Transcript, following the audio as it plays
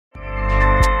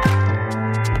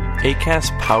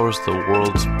Acast powers the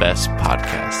world's best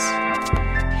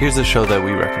podcasts. Here's a show that we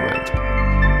recommend.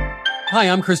 Hi,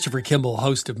 I'm Christopher Kimball,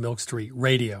 host of Milk Street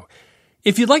Radio.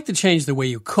 If you'd like to change the way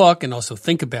you cook and also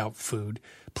think about food,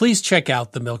 please check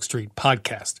out the Milk Street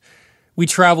podcast. We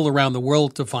travel around the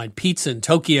world to find pizza in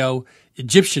Tokyo,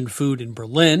 Egyptian food in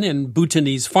Berlin, and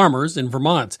Bhutanese farmers in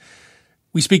Vermont.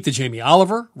 We speak to Jamie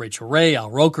Oliver, Rachel Ray, Al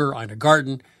Roker, Ina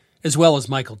Garten, as well as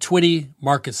Michael Twitty,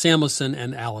 Marcus Samuelson,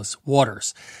 and Alice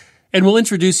Waters. And we'll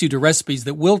introduce you to recipes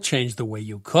that will change the way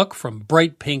you cook, from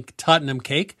bright pink Tottenham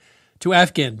cake to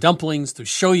Afghan dumplings to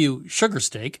shoyu sugar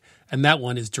steak, and that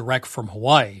one is direct from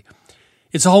Hawaii.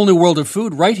 It's a whole new world of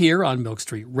food right here on Milk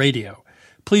Street Radio.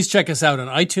 Please check us out on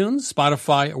iTunes,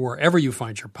 Spotify, or wherever you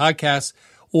find your podcasts,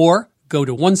 or go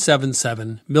to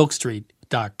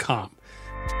 177milkstreet.com.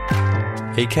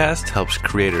 Acast helps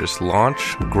creators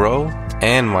launch, grow,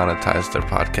 and monetize their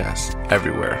podcasts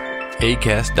everywhere.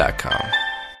 Acast.com.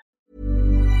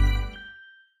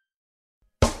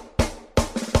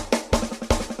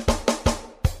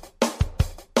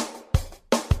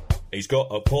 He's got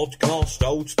a podcast,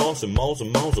 Old Spice and miles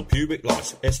of pubic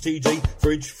lice. STD,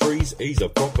 fridge freeze, he's a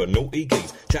proper naughty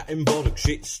geese. Chatting bollock,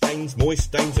 shit stains, moist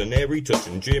stains and airy touch.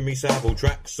 And Jimmy Savile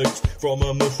tracksuits from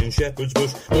a mush and shepherd's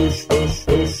bush. Hush, hush,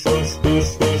 hush, hush,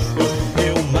 hush, hush, hush.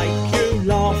 He'll make you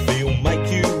laugh, he'll make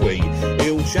you eat.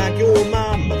 He'll shag your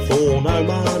mum for no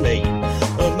money.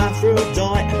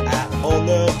 Hermaphrodite out on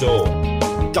the door.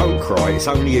 Don't cry, it's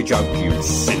only a joke, you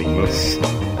silly mush.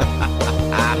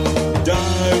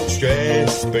 Don't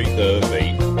stress, beat the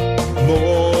meat.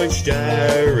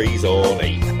 Moisture is on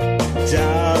heat.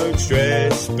 Don't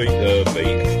stress, beat the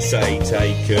meat. Say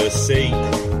take a seat.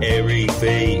 Airy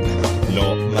feet,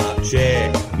 not much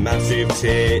air. Massive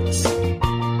tits.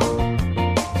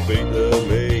 Beat the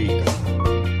meat.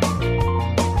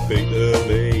 Beat the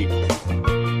meat.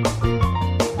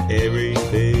 Airy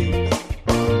feet.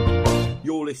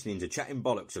 You're listening to Chatting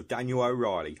Bollocks of Daniel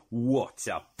O'Reilly. What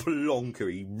a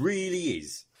plonker he really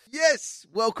is. Yes,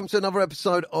 welcome to another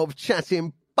episode of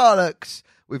Chatting Bollocks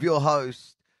with your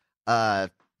host, I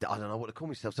don't know what to call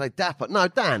myself today, Dapper. No,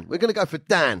 Dan. We're going to go for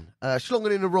Dan.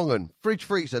 Schlongen in the Wrongen, Fridge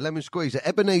Freezer, Lemon Squeezer,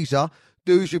 Ebenezer,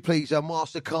 Do As You Pleaser,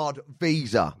 MasterCard,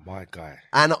 Visa. My guy.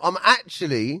 And I'm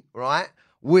actually, right,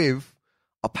 with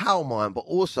a pal of mine, but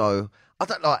also, I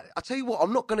tell you what,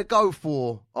 I'm not going to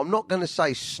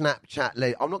say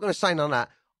Snapchat, I'm not going to say none of that.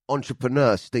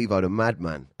 Entrepreneur, Steve-O the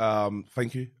Madman.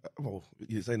 Thank you. Well, you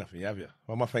didn't say nothing, have you?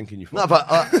 What am I thanking you for? No, but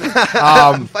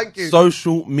thank you.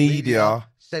 Social media.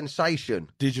 Sensation.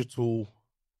 Digital.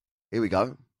 Here we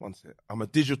go. One sec. I'm a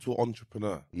digital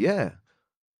entrepreneur. Yeah.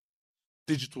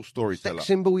 Digital storyteller. Sex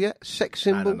symbol yet? Sex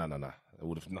symbol? No. It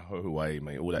would have no way,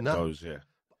 mate. All that goes, yeah.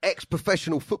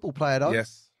 Ex-professional football player, though?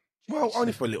 Yes. Well,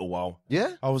 only for a little while.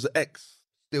 Yeah? I was an ex.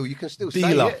 Still, you can still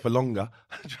dealer say it. for longer.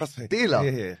 Trust me. Dealer?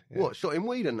 Yeah. What, shot in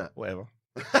weed and that? Whatever.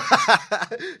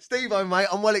 Steve-O, mate,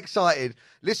 I'm well excited.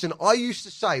 Listen, I used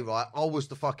to say, right, I was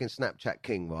the fucking Snapchat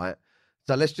king, right?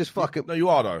 So let's just fucking... No, you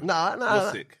are, though. No.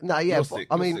 You're sick. No, yeah. You're sick.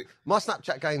 I mean, sick. my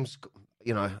Snapchat game's...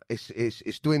 You know,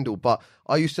 it's dwindled, but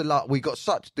I used to like.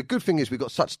 The good thing is we got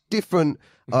such different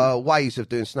ways of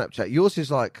doing Snapchat. Yours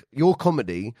is like your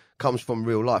comedy comes from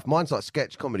real life. Mine's like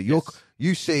sketch comedy. Yes.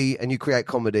 You see and you create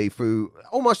comedy through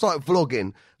almost like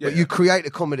vlogging, but you create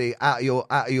a comedy out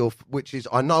of your, which is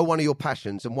I know one of your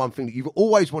passions and one thing that you've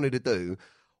always wanted to do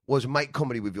was make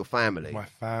comedy with your family. My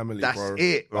family, That's bro.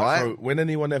 it, right? So when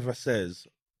anyone ever says,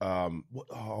 I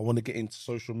want to get into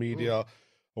social media.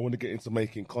 I want to get into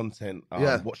making content.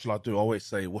 What shall I do? I always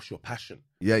say, what's your passion?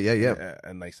 Yeah.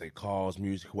 And they say cars,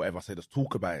 music, whatever. I say, let's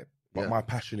talk about it. But my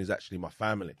passion is actually my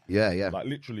family. Yeah. Like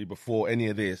literally before any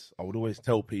of this, I would always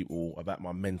tell people about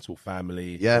my mental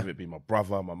family. Yeah. Whether it be my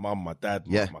brother, my mum, my dad,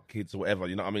 my kids or whatever.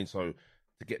 You know what I mean? So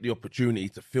to get the opportunity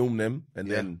to film them and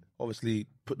then obviously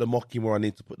put the mock in where I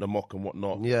need to put the mock and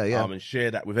whatnot. Yeah. And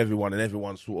share that with everyone and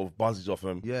everyone sort of buzzes off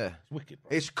them. Yeah. It's wicked,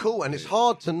 bro. It's cool and it's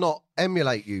hard to not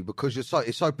emulate you because it's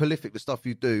so prolific, the stuff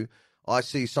you do. I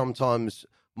see sometimes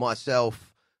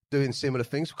myself doing similar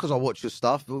things because I watch your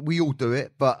stuff. We all do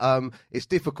it, but it's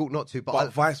difficult not to.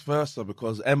 But vice versa,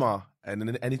 because Emma, and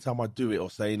then anytime I do it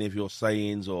or say any of your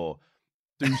sayings or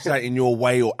do something in your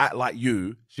way or act like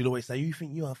you, she'll always say, you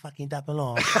think you're a fucking dapper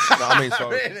long. You know what I mean? So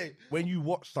Really? when you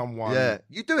watch someone,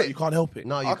 you do it. You can't help it.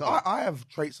 No, you can't. I have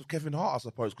traits of Kevin Hart, I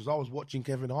suppose, because I was watching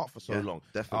Kevin Hart for so long.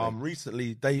 Definitely.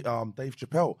 Recently, Dave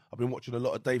Chappelle. I've been watching a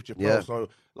lot of Dave Chappelle. Yeah. So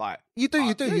like, You do.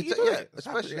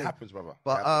 Especially it happens, brother.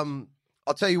 But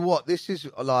I'll tell you what, this is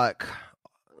like,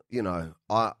 you know,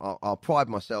 I pride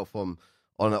myself on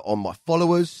on my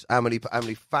followers, how many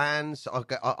fans.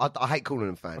 I hate calling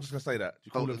them fans. I'm just gonna say that. Do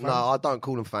you call them fans? No, I don't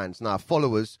call them fans. No,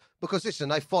 followers, because listen,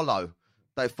 they follow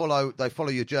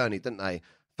your journey, don't they?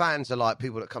 Fans are like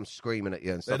people that come screaming at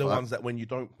you and stuff. They're the like ones that when you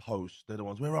don't post, they're the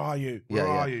ones. Where are you? Where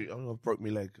are you? Oh, I broke my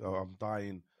leg. Oh, I'm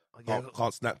dying.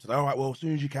 Can't snap today. All right, well, as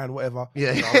soon as you can, whatever.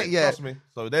 Yeah, you know what I mean? yeah. Trust me.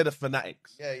 So they're the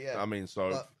fanatics. Yeah, yeah. You know what I mean,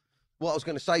 so. But what I was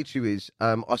going to say to you is,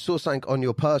 I saw something on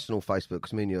your personal Facebook,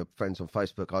 because me and your friends on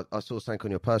Facebook, I saw something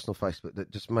on your personal Facebook that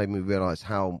just made me realise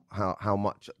how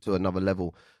much to another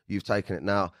level you've taken it.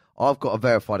 Now, I've got a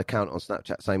verified account on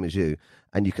Snapchat, same as you,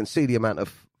 and you can see the amount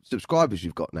of subscribers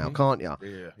you've got now, can't you?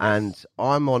 Yeah. And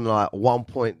I'm on like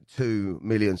 1.2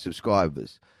 million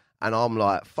subscribers, and I'm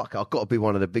like, fuck, I've got to be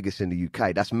one of the biggest in the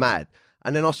UK. That's mad.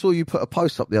 And then I saw you put a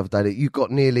post up the other day that you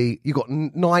got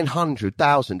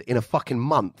 900,000 in a fucking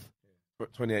month.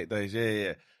 28 days,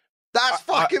 yeah. That's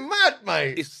fucking mad,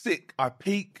 mate. It's sick. I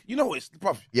peak. You know what? It's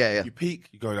bruv. Yeah. You peak,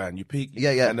 you go down. You peak.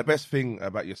 Yeah. And the best thing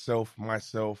about yourself,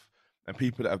 myself, and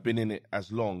people that have been in it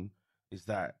as long is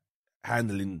that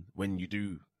handling when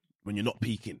you're not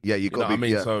peaking. Yeah, you got to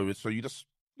be. What I mean? So you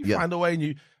find a way, and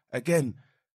you again.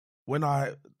 When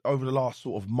I over the last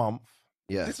sort of month,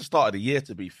 since the start of the year,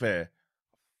 to be fair,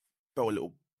 felt a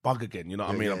little bug again. You know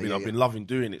what I mean? I've been loving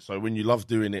doing it. So when you love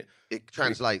doing it, it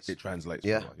translates. It translates.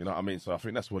 Yeah. You know what I mean? So I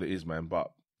think that's what it is, man.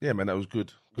 But yeah, man, that was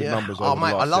good. Good Yeah. numbers. Oh, over mate,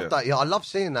 the I last love year. that. Yeah, I love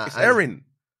seeing that. It's Erin.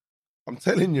 I'm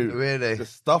telling you. Really? The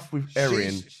stuff with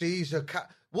Erin. She's a cat.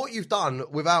 What you've done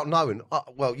without knowing,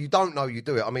 well, you don't know you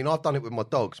do it. I mean, I've done it with my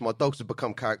dogs. My dogs have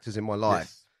become characters in my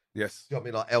life. Yes. You know what I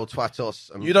mean? Like El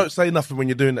Tuatos. And... You don't say nothing when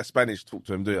you're doing that Spanish talk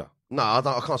to him, do you? No, I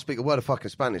don't. I can't speak a word of fucking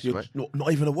Spanish, mate.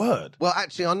 Not even a word. Well,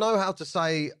 actually, I know how to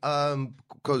say,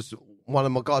 because one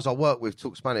of my guys I work with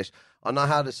talks Spanish. I know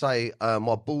how to say,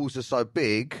 my balls are so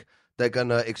big, they're going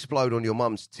to explode on your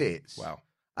mum's tits. Wow.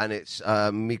 And it's,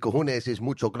 mi cojones es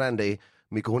mucho grande,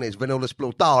 mi cojones van a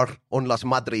explotar on las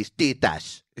madres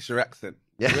tetas. It's your accent.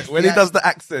 Yeah. When he does the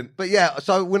accent. But yeah,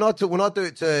 so when I do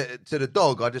it to the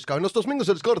dog, I just go, Nos domingos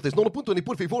a las cortes, no lo punto ni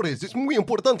por favores, es muy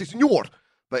importante, señor.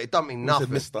 But it doesn't mean nothing.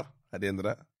 Said mister at the end of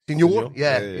that. Señor?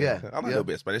 Yeah. I know a little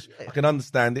bit of Spanish. I can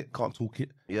understand it, can't talk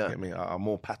it. Yeah. Get me? I'm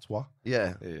more patois.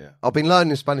 Yeah. Yeah. I've been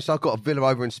learning Spanish. I've got a villa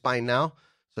over in Spain now.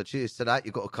 So cheers to that.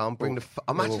 You've got to come. Bring the...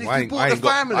 Imagine if you brought the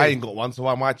family. I ain't got one, so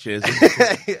why my cheers?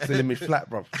 Filling me flat,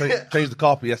 bro. Changed the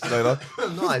carpet yesterday, though.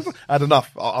 Nice. I had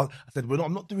enough. I said,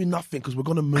 I'm not doing nothing because we're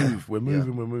going to move. We're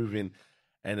moving.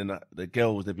 And then the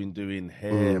girls, they've been doing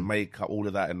hair, makeup, all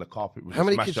of that, and the carpet was How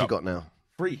many smashed kids up. you got now?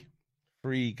 3.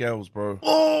 3 girls, bro.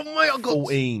 Oh, mate, I got...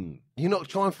 14. You're not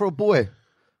trying for a boy?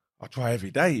 I try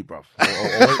every day, bruv.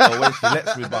 Or when she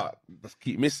lets me, but just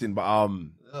keep missing. But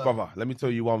brother, let me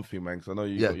tell you one thing, man, because I know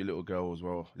you got your little girl as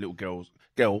well. Little girls.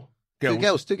 Two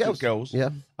girls. Yeah.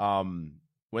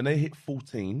 When they hit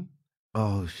 14,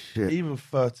 oh shit, even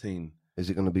 13,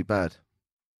 is it going to be bad?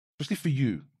 Especially for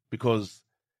you, because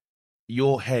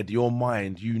your head, your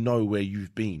mind, you know where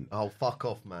you've been. Oh, fuck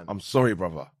off, man. I'm sorry,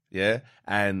 brother. Yeah,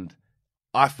 and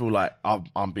I feel like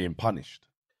I'm being punished.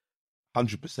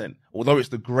 100%. Although it's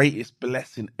the greatest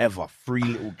blessing ever. 3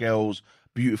 little girls,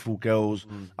 beautiful girls,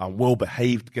 well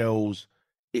behaved girls.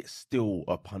 It's still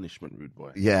a punishment, rude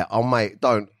boy. Yeah, oh mate,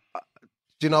 don't.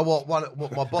 Do you know what my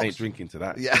box? I ain't drinking to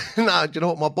that. Yeah, no. Do you know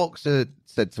what my boxer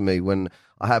said to me when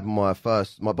I had my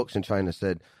boxing trainer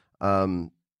said,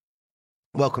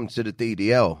 "Welcome to the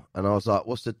DDL," and I was like,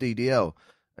 "What's the DDL?"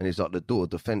 And he's like, "The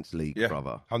Daughter Defence League,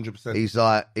 brother." 100%. He's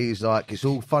like, it's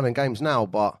all fun and games now,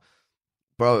 but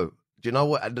bro. Do you know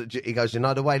what? He goes, you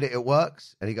know the way that it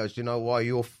works? And he goes, do you know why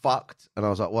you're fucked? And I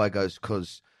was like, why? He goes,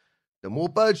 because the more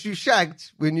birds you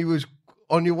shagged when you was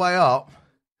on your way up,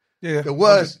 the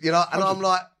worse, you know? And I'm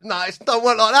like, no, it don't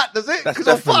work like that, does it? Because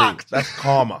I'm fucked. That's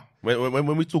karma.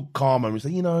 When we talk karma, we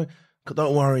say, you know,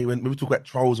 don't worry. When we talk about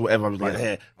trolls or whatever, I was like,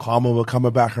 hey, karma will come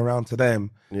back around to them.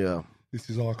 Yeah. This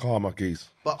is our karma, geez.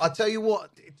 But I tell you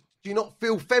what, do you not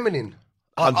feel feminine?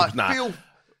 I feel...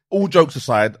 All jokes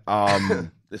aside,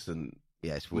 listen,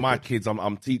 my kids,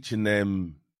 I'm teaching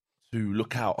them to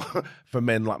look out for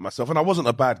men like myself. And I wasn't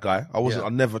a bad guy. I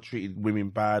never treated women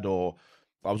bad, or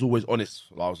I was always honest.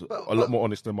 I was a lot more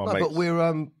honest than my mates.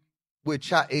 But we're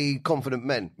chatty, confident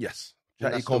men. Yes.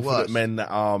 Chatty, confident men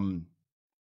that, I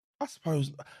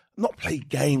suppose, not play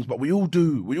games, but we all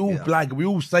do. We all blag. We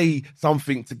all say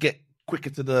something to get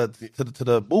quicker to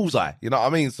the bullseye. You know what I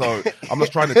mean? So I'm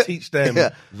just trying to teach them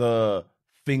the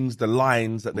things, the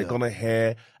lines that they're going to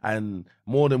hear, and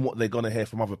more than what they're going to hear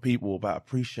from other people about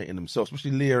appreciating themselves,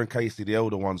 especially Leah and Casey, the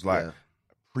elder ones, like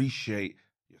appreciate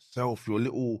yourself, your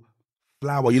little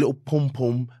flower, your little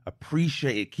pom-pom,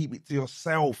 appreciate it, keep it to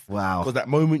yourself. Wow. Because that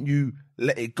moment you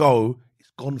let it go, it's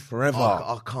gone forever.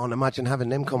 I can't imagine having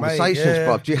them conversations,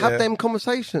 bro. Do you have them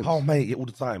conversations? Oh, mate, yeah, all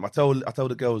the time. I tell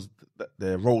the girls that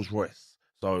they're Rolls Royce.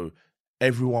 So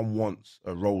everyone wants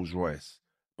a Rolls Royce,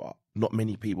 but not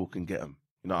many people can get them.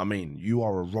 You know what I mean? You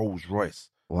are a Rolls Royce.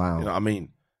 Wow. You know what I mean?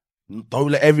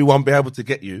 Don't let everyone be able to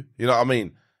get you. You know what I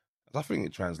mean? I think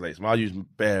it translates. I use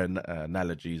bare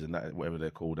analogies and that, whatever they're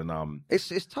called. And it's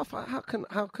tough. How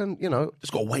can you know?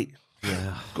 Just gotta wait.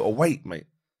 Yeah, gotta wait, mate.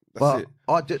 That's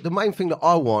it. The main thing that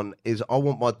I want is I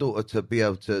want my daughters to be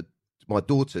able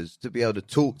to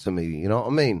talk to me. You know what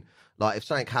I mean? Like if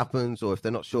something happens or if they're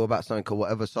not sure about something or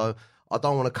whatever. So I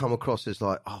don't want to come across as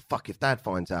like, oh fuck, if Dad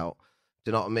finds out.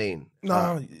 Do you know what I mean?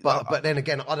 No, but then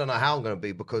again, I don't know how I'm going to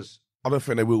be because I don't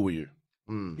think they will with you.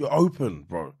 You're open,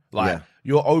 bro. Like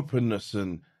your openness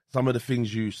and some of the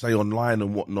things you say online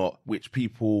and whatnot, which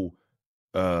people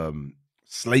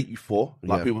slate you for.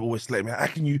 Like people always slate me. How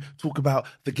can you talk about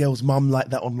the girl's mum like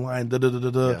that online?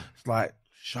 It's like,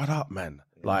 shut up, man.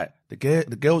 Like the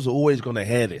girls are always gonna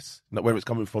hear this, whether it's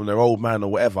coming from their old man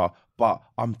or whatever. But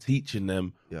I'm teaching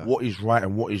them what is right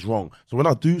and what is wrong. So when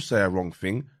I do say a wrong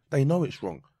thing, they know it's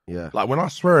wrong. Yeah. Like when I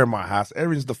swear in my house,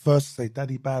 Erin's the first to say,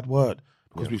 "Daddy, bad word."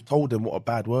 Because we've told them what a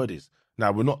bad word is.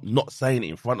 Now, we're not saying it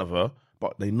in front of her,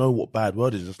 but they know what bad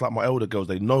word is. It's like my elder girls,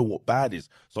 they know what bad is.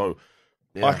 So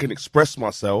I can express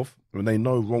myself and they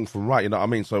know wrong from right, you know what I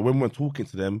mean? So when we're talking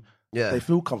to them, they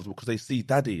feel comfortable because they see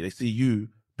Daddy, they see you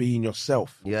being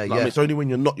yourself. I mean, it's only when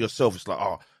you're not yourself, it's like,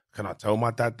 oh, can I tell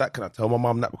my dad that? Can I tell my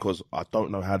mum that? Because I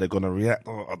don't know how they're going to react.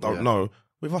 I don't know.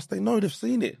 With us, they know they've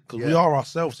seen it because we are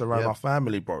ourselves around our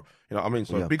family, bro. You know what I mean?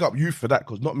 So big up you for that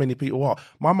because not many people are.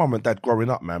 My mum and dad growing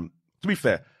up, man, to be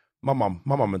fair, my mum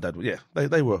and dad,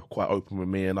 they were quite open with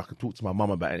me and I can talk to my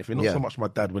mum about anything. Not so much my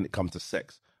dad when it comes to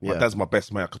sex. My dad's my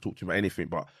best mate. I can talk to him about anything,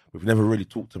 but we've never really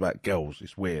talked about girls.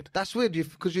 It's weird. That's weird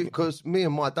because me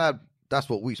and my dad, that's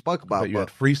what we spoke about. But you had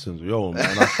threesomes with your own,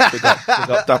 man. Big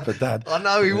up Dapper Dad. I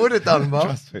know he would have done,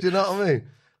 man. Do you know what I mean?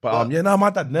 But my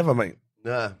dad never, mate.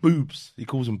 Yeah. Boobs. He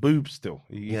calls them boobs still.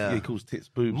 He calls tits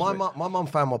boobs. My mum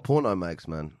found my porno mags,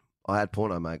 man. I had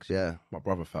porno mags, My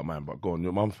brother found mine, but go on,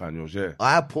 your mum found yours,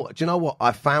 I had do you know what?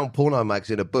 I found porno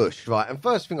mags in a bush, right? And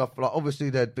first thing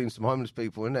obviously there'd been some homeless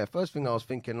people in there. First thing I was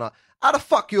thinking, like, how the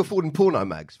fuck are you affording porno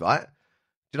mags, right? Do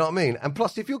you know what I mean? And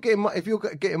plus, if you're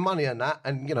getting money on that,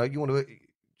 and you want to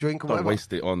drink or whatever, don't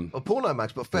waste it on porno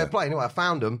mags. But fair play. Anyway, I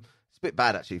found them. It's a bit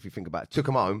bad actually if you think about it. Took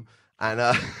them home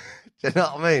and. Do you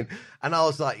know what I mean? And I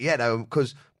was like,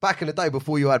 because back in the day,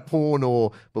 before you had porn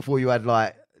or before you had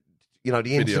the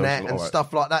internet and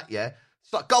stuff like that,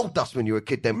 it's like gold dust when you were a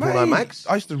kid. Then porno mags.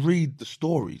 I used to read the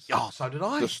stories. Oh, so did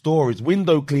I. The stories,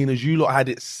 window cleaners. You lot had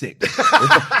it sick.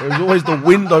 It was always the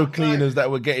window cleaners that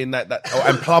were getting that,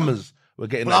 and plumbers were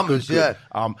getting that. Good.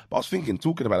 But I was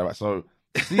talking about that. So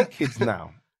see kids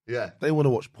now. They want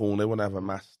to watch porn. They want to have a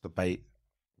mass debate,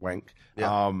 wank.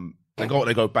 They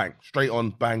go bang, straight on,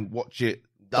 bang, watch it,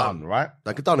 done, right?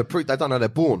 They don't know they're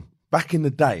born. Back in the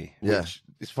day, which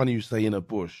it's funny you say in a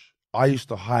bush, I used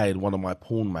to hide one of my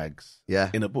porn mags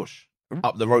in a bush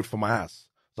up the road from my house.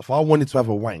 So if I wanted to have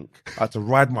a wank, I had to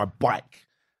ride my bike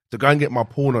to go and get my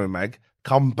porno mag,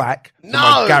 come back to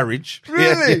my garage.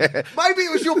 Really? Maybe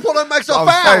it was your porno mags I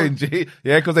found. Saying,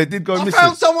 because they did go missing. I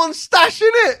found someone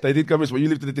stashing it. They did go missing, but you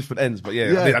lived at the different ends. But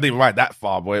I didn't ride that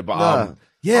far, boy. But man.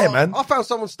 I found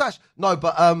someone's stash. No,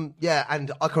 but and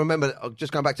I can remember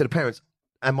just going back to the parents,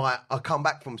 and I come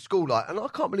back from school, and I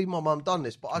can't believe my mum done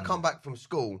this, but I come back from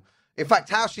school. In fact,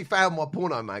 how she found my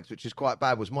porno mags, which is quite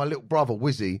bad, was my little brother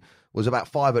Wizzy was about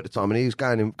 5 at the time, and he was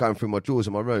going through my drawers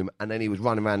in my room, and then he was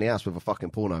running around the house with a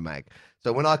fucking porno mag.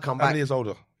 So when I come back, how many years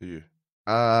older are you?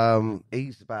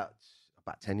 He's about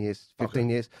 10 years, 15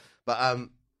 years. But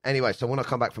anyway, so when I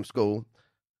come back from school,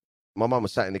 my mum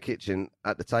was sat in the kitchen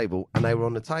at the table, and they were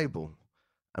on the table.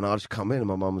 And I just come in, and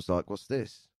my mum was like, "What's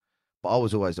this?" But I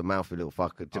was always a mouthy little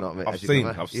fucker. Do you know what I mean?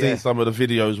 I've seen some of the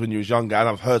videos when you was younger, and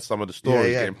I've heard some of the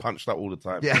stories getting punched up all the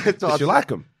time. Yeah, did you like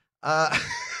them?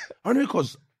 Only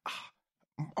because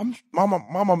my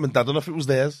mum and dad, I don't know if it was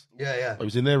theirs. Yeah. It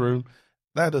was in their room.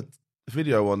 They had a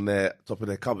video on their top of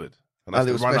their cupboard. And a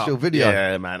little special video.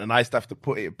 Yeah, man. And I used to have to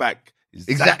put it back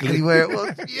exactly where it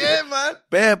was. Yeah, man.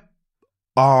 Bare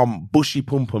bushy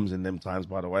pum-pums in them times,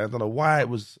 by the way. I don't know why it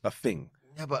was a thing.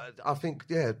 Yeah, but I think,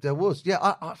 there was.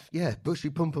 Yeah, bushy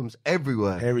pum-pums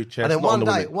everywhere. Hairy chest. And then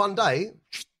one day,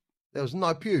 there was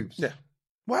no pubes. Yeah.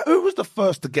 Well, who was the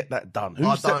first to get that done?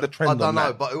 Who set the trend on that? I don't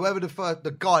know, but whoever the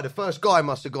first guy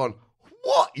must have gone,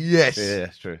 What? Yes. Yeah,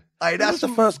 that's true. Hey, That's the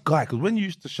first guy, because when you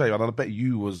used to shave, and I bet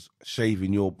you was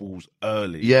shaving your balls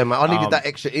early. Yeah, man. I needed that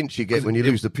extra inch you get when you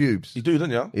lose the pubes. You do,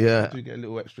 don't you? Yeah. You do get a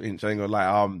little extra inch. I ain't gonna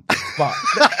lie. But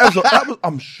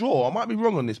I'm sure, I might be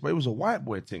wrong on this, but it was a white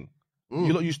boy thing.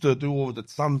 You lot used to do all the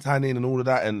sun tanning and all of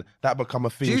that, and that become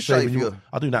a thing. Do you shave your...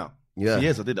 I do now. Yeah. For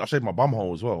years I did. I shaved my bum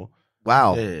hole as well.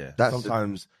 Wow. Yeah.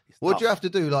 Sometimes. What do you have to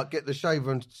do? Like get the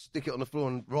shaver and stick it on the floor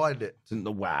and ride it?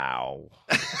 Wow.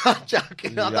 I'm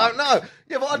joking. I don't know.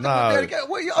 Yeah, but I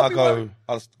don't know.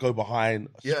 I just go behind,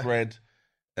 spread,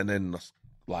 and then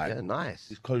like. Yeah, nice.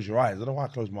 Just close your eyes. I don't know why I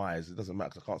close my eyes. It doesn't matter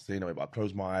because I can't see anyway. But I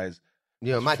close my eyes.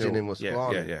 Yeah, imagining what's going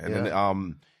on. Yeah. And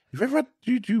then you've ever had?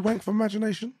 Do you wank for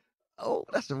imagination? Oh,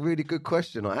 that's a really good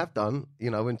question. I have done.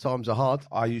 You know, when times are hard.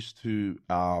 I used to.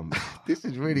 This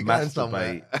is really going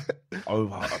somewhere.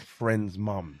 Over a friend's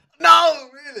mum. No,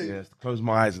 really? Yes, close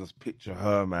my eyes and just picture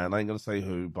her, man. I ain't gonna say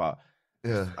who, but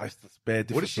I used to spare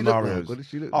different scenarios. What did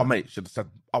she look like? Oh, mate, she said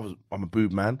I'm a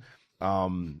boob man.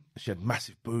 She had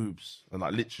massive boobs, and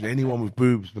like literally anyone with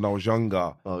boobs when I was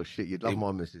younger. Oh shit, you'd love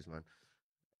my missus, man.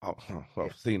 Oh, well,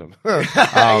 I've seen them.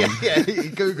 You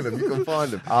Google them, you can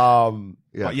find them.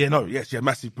 But she had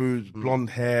massive boobs, blonde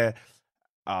hair,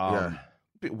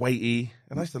 bit weighty,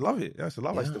 and I used to love it. I used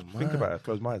to think about it.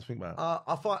 Close my eyes, think about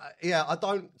it. I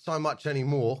don't so much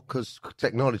anymore because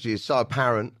technology is so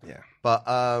apparent. Yeah. But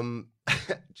do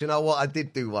you know what I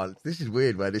did do once? This is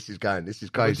weird where this is going. This is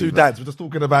crazy. We're two dads. We're just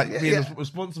talking about being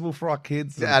responsible for our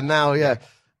kids. And now,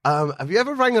 have you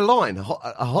ever rang a line, a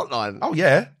hotline? Oh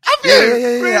yeah. Have you? Yeah.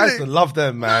 Really? I used to love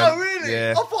them, man. No, really?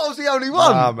 Yeah. I thought I was the only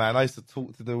one. Nah, man. I used to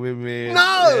talk to the women.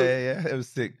 No. Yeah. It was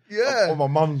sick. Yeah. On my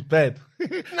mum's bed.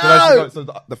 No. So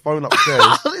the phone upstairs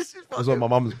This is was on my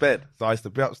mum's bed. So I used to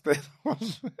be upstairs.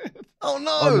 Oh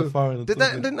no. On the phone.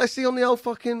 Didn't they see on the old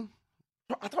fucking?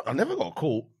 I never got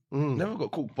caught. Never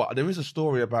got caught. But there is a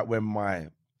story about when my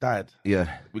dad.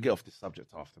 Yeah. We get off this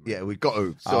subject after. Man. Yeah, we got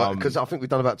to. So because I think we've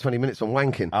done about 20 minutes on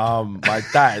wanking. My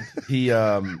dad, he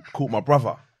caught my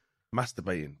brother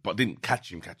masturbating, but didn't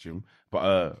catch him.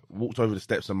 But walked over the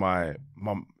steps, and my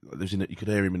mum lives in it. You could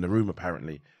hear him in the room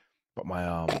apparently. But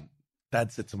my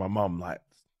dad said to my mum, like,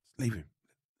 leave him.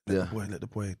 Let the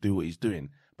boy do what he's doing.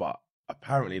 But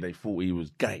apparently they thought he was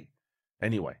gay.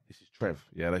 Anyway, this is Trev.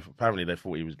 Yeah, apparently they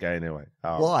thought he was gay anyway.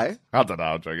 Why? I don't know.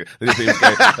 I'm joking. They didn't think he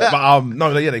was gay.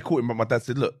 But they caught him. But my dad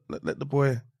said, look, let the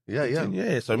boy.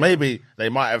 Yeah. So maybe they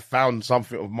might have found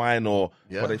something of mine, or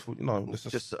but they thought, let's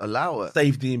just allow it.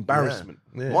 Save the embarrassment.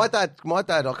 Yeah. My dad,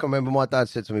 I can remember my dad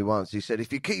said to me once, he said,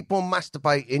 if you keep on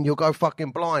masturbating, you'll go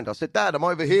fucking blind. I said, Dad, I'm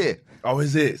over here. Oh,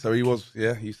 is it? So he was, he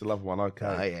used to love one. Okay.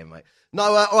 Oh, yeah, mate. No,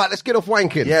 all right, let's get off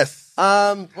wanking. Yes.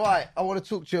 Right, I want to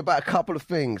talk to you about a couple of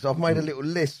things. I've made a little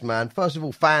list, man. First of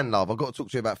all, fan love. I've got to talk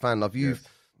to you about fan love.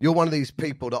 You're one of these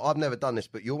people that, I've never done this,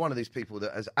 but you're one of these people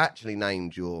that has actually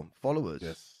named your followers.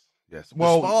 Yes.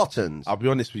 Well, Spartans. I'll be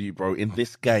honest with you, bro. In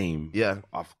this game,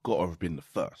 I've got to have been the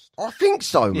first. I think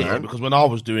so, man. Yeah, because when I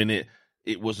was doing it,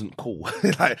 it wasn't cool.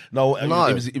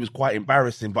 It was quite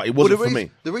embarrassing, but it wasn't for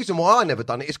me. The reason why I never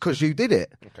done it is because you did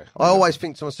it. Okay. I always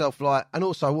think to myself, like, and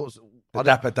also what was... The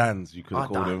Dapper Dans, you could have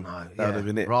called them. That would have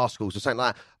been it. Rascals or something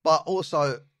like that. But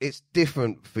also, it's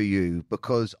different for you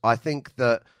because I think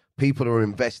that people are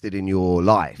invested in your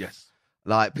life. Yes.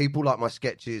 Like, people like my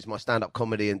sketches, my stand-up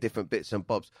comedy and different bits and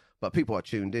bobs, but people are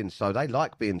tuned in, so they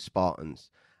like being Spartans.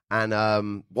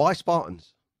 And why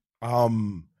Spartans?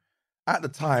 At the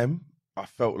time, I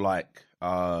felt like,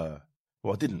 I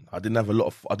didn't have a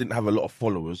lot of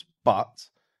followers, but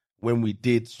when we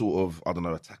did sort of, I don't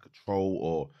know, attack a troll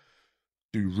or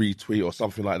do retweet or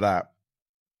something like that,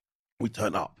 we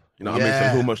turned up. You know what I mean? So it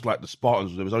was almost like the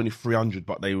Spartans. There was only 300,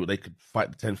 but they could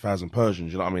fight the 10,000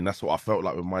 Persians. You know what I mean? That's what I felt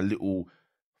like with my little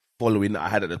following that I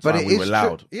had at the time. We were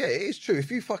loud. Yeah, it is true. If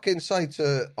you fucking say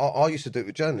I used to do it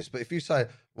with journalists, but if you say,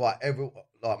 right,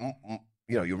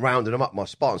 you're rounding them up, my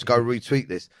Spartans, go retweet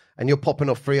this, and you're popping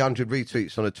off 300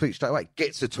 retweets on a tweet straight away,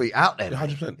 gets the tweet out there.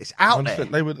 100%. It's out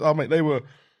 100%. there.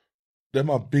 They're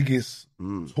my biggest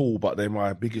tool, but they're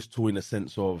my biggest tool in the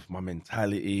sense of my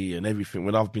mentality and everything.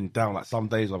 When I've been down, like some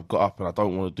days I've got up and I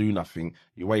don't want to do nothing.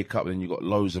 You wake up and then you got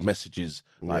loads of messages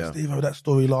like, Steve, that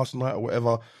story last night or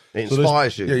whatever. It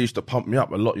inspires you. Yeah, it used to pump me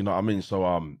up a lot, you know what I mean? So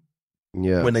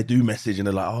when they do message and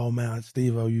they're like, oh man,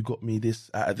 Steve, you got me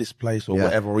this out of this place or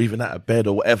whatever, or even out of bed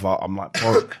or whatever, I'm like,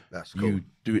 bro, that's cool. You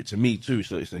do it to me too.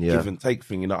 So it's a give and take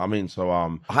thing, you know what I mean? So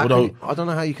I don't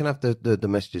know how you can have the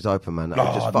messages open, man. That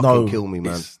would just fucking kill me,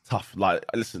 man. It's tough. Like,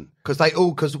 listen.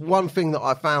 Because one thing that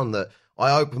I found that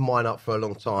I opened mine up for a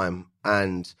long time,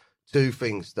 and two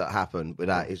things that happen with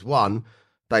that is, one,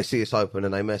 they see us open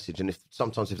and they message, and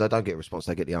sometimes if they don't get a response,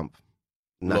 they get the ump.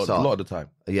 And a that's lot of the time.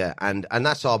 Yeah, and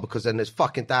that's hard because then there's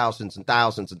fucking thousands and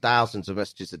thousands and thousands of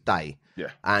messages a day. Yeah.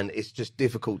 And it's just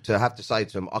difficult to have to say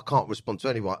to them, I can't respond to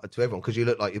everyone because you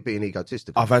look like you're being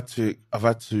egotistical. I've had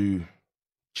to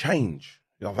change.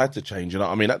 I've had to change. You know,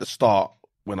 I mean, at the start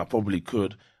when I probably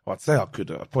could, I'd say I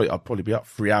could. I'd probably be up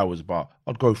 3 hours, but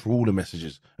I'd go through all the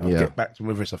messages and I'd get back to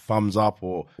whether it's a thumbs up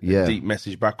or a deep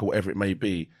message back or whatever it may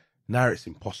be. Now it's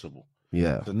impossible.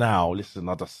 Yeah. So now, listen,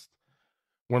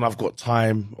 when I've got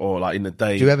time or like in the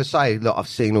day. Do you ever say, look, I've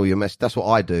seen all your messages? That's what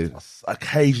I do.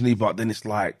 Occasionally, but then it's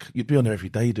like, you'd be on there every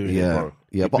day doing it, bro.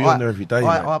 Yeah, you'd but be on there every day.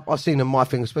 I've seen in my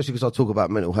thing, especially because I talk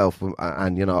about mental health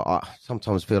and you know, I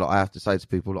sometimes feel like I have to say to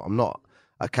people, look, I'm not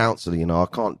a counsellor, you know,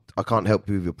 I can't help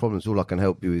you with your problems. All I can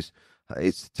help you is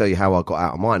to tell you how I got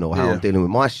out of mine or how I'm dealing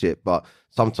with my shit. But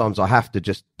sometimes I have to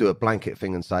just do a blanket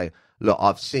thing and say, look,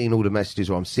 I've seen all the messages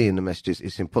or I'm seeing the messages.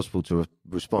 It's impossible to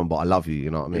respond, but I love you.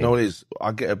 You know what I mean? You know what it is?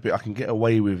 I can get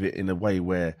away with it in a way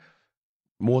where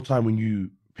more time when you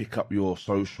pick up your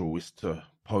social is to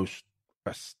post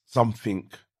something,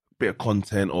 bit of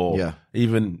content, or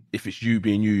even if it's you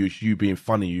being you, it's you being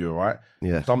funny, you right?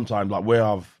 Yeah. Sometimes like where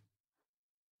I've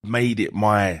made it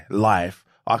my life,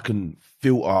 I can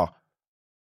filter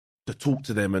to talk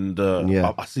to them and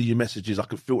I see your messages, I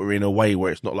can filter in a way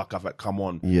where it's not like I've come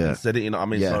on and said it, you know what I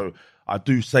mean? So I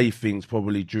do say things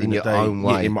probably during the day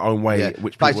in my own way,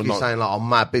 which basically people saying like I'm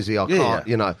mad busy, I can't,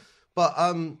 you know. But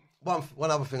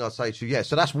one other thing I'd say to you,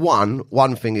 so that's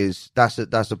one thing is that's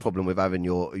the problem with having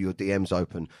your DMs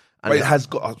open. And but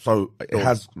it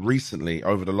has recently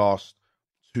over the last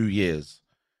 2 years,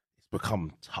 it's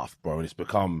become tough, bro. And it's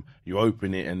become you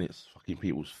open it and it's fucking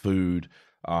people's food.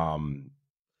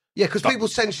 Yeah, because people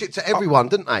send shit to everyone,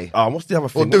 didn't they? What's the other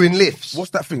thing? Or doing lifts.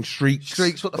 What's that thing?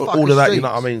 Streaks, what the fuck all is of that, streaks? you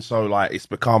know what I mean? So, like, it's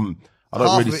become, I don't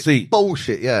Half really of it's see.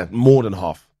 bullshit, yeah. More than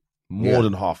half. More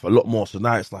than half. A lot more. So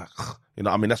now it's like, you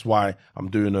know what I mean? That's why I'm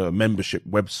doing a membership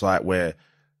website where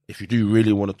if you do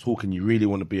really want to talk and you really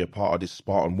want to be a part of this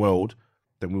Spartan world,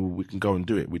 then we can go and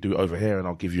do it. We do it over here and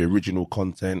I'll give you original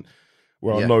content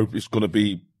where I know it's going to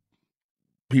be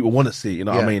people want to see, you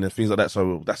know what I mean, and things like that.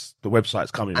 So that's the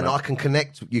website's coming, and man. I can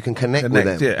connect. You can connect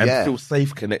with them, and feel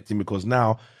safe connecting because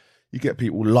now you get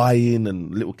people lying.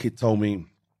 And a little kid told me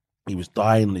he was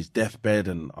dying on his deathbed,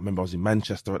 and I remember I was in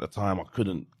Manchester at the time. I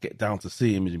couldn't get down to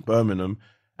see him. He was in Birmingham,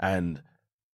 and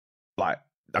like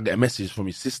I get a message from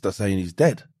his sister saying he's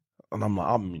dead, and I'm like,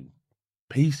 I'm in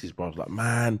pieces, bro. I was like,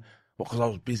 man, because I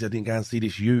was busy, I didn't go and see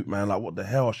this youth, man. Like, what the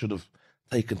hell? I should have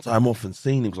taken time off and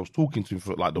seen him because I was talking to him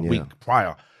for like the week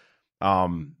prior.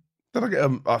 Then I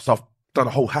get so I've done a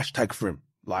whole hashtag for him.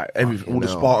 Like all the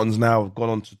Spartans now have gone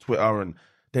onto Twitter and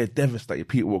they're devastated.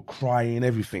 People were crying,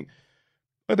 everything.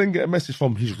 I then get a message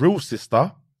from his real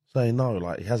sister saying, no,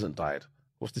 like he hasn't died.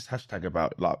 What's this hashtag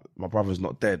about? Like my brother's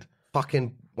not dead.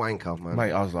 Fucking wanker, man.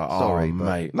 Mate, I was like, sorry,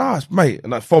 mate. No, it's mate.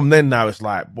 And like, from then now it's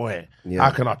like, boy,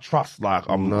 how can I trust? Like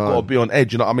I'm gotta be on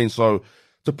edge, you know what I mean? So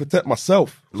to protect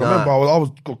myself. I remember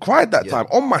I cried that time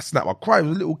on my Snap. I cried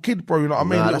as a little kid, bro. You know what I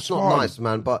mean? That's not nice,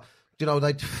 man. But you know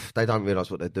they don't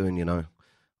realise what they're doing. You know,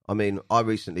 I mean, I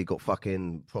recently got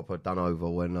fucking proper done over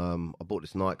when I bought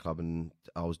this nightclub and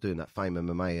I was doing that Fame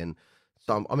MMA and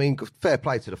some. I mean, fair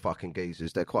play to the fucking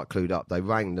geezers. They're quite clued up. They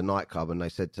rang the nightclub and they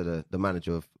said to the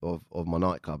manager of my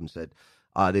nightclub and said,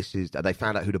 this is. They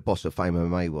found out who the boss of Fame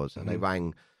MMA was and they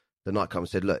rang the nightclub and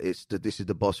said, look, this is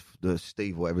the boss,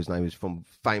 Steve, whatever his name is, from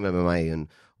Fame MMA, and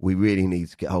we really need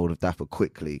to get hold of Dapper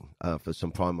quickly for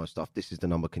some promo stuff. This is the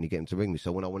number. Can you get him to ring me?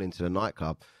 So when I went into the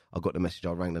nightclub, I got the message,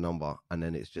 I rang the number, and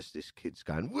then it's just this kid's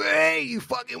going, "Way, you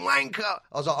fucking wanker."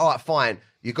 I was like, all right, fine.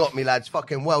 You got me, lads.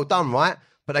 Fucking well done, right?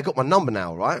 But they got my number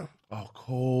now, right? Oh,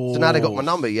 cool. So now they got my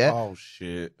number, yeah? Oh,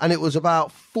 shit. And it was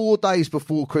about 4 days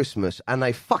before Christmas, and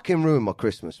they fucking ruined my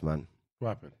Christmas, man. What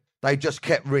happened? They just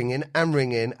kept ringing, and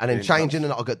then changing,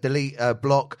 and I got delete,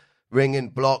 block, ringing,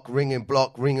 block, ringing,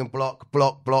 block, ringing, block,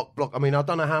 block, block, block. I mean, I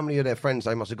don't know how many of their friends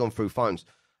they must have gone through phones.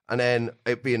 And then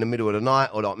it'd be in the middle of the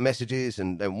night, or like messages,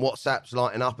 and then WhatsApps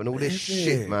lighting up, and all this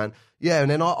shit, man. Yeah,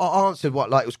 and then I answered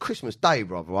like it was Christmas Day,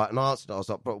 brother, right? And I answered, I was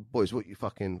like, bro, boys, what you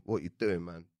doing,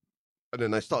 man? And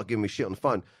then they started giving me shit on the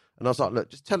phone, and I was like,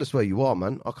 look, just tell us where you are,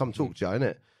 man. I'll come talk to you,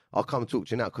 innit? I'll come talk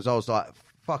to you now, because I was like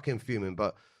fucking fuming,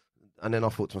 but. And then I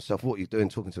thought to myself, what are you doing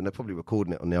talking to them? They're probably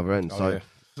recording it on the other end. So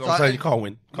I'm saying you can't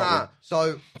win. Win.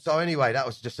 So anyway, that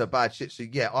was just a bad shit. So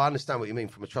yeah, I understand what you mean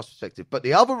from a trust perspective. But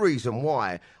the other reason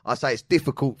why I say it's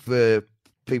difficult for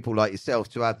people like yourself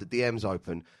to have the DMs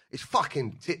open is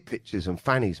fucking tit pictures and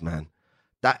fannies, man.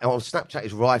 That on Snapchat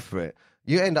is rife for it.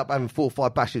 You end up having 4 or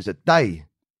 5 bashes a day.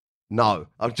 No,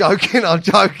 I'm joking. No.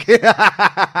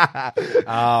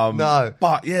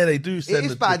 But yeah, they do send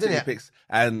It is bad, isn't it? pics.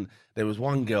 And there was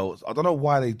one girl, I don't know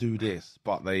why they do this,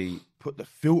 but they put the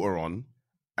filter on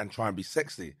and try and be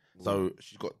sexy. So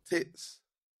she's got tits.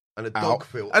 And a dog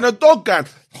filter. And a dog going.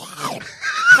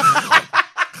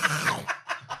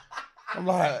 I'm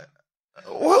like,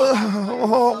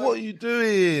 what are you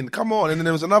doing? Come on. And then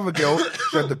there was another girl,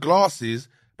 she had the glasses,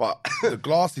 but the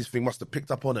glasses thing must have picked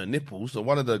up on her nipples. So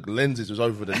one of the lenses was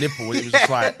over the nipple, and it was just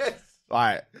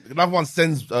like another one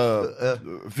sends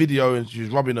video, and she was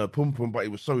rubbing her pum pum, but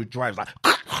it was so dry. It was like,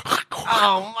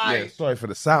 oh mate. Yeah, sorry for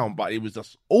the sound, but it was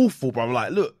just awful. But I'm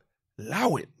like, look,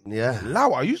 allow it. Yeah.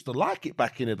 Allow it. I used to like it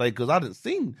back in the day because I hadn't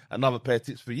seen another pair of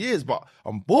tits for years, but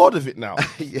I'm bored of it now.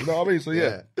 Yeah. You know what I mean? So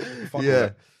yeah. Yeah.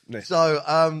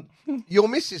 So your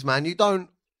missus, man, you don't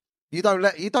get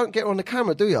her on the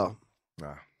camera, do you?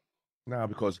 Nah,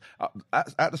 because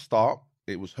at the start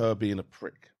it was her being a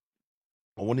prick.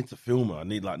 I wanted to film her.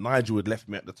 Nigel had left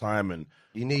me at the time, and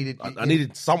I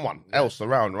needed someone else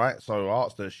around, right? So I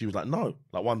asked her. She was like, "No."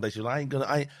 Like one day she was like,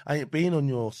 "I ain't being on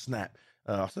your snap."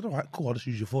 I said, "All right, cool. I'll just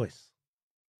use your voice."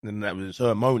 And then that was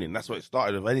her moaning. That's what it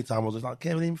started with. Anytime I was just like,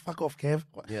 "Kevin, fuck off, Kev."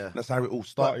 Yeah, that's how it all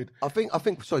started. But I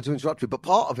think. Sorry to interrupt you, but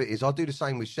part of it is I do the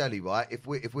same with Shelley, right? If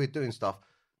we're doing stuff,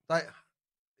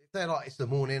 they're like, it's the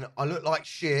morning, I look like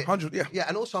shit. 100, yeah. Yeah,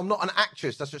 and also I'm not an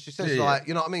actress. That's what she says. Yeah, like,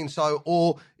 you know what I mean? So,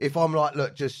 or if I'm like,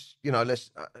 look, just, you know,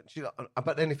 let's.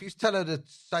 But then if you tell her to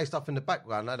say stuff in the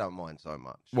background, they don't mind so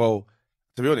much. Well,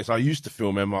 to be honest, I used to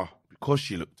film Emma because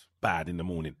she looked bad in the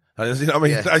morning. You know what I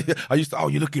mean? Yeah. I used to,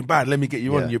 you're looking bad. Let me get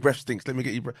you on. Your breath stinks. Let me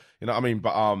get you. You know what I mean?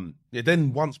 But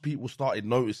then once people started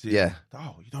noticing, you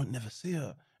don't never see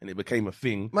her. And it became a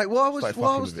thing. Mate, why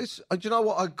was this? Do you know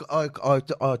what?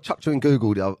 I chucked her in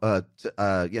Google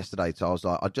yesterday. So I was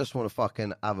like, I just want to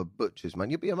fucking have a butcher's,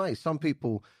 man. You'd be amazed. Some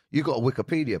people, you got a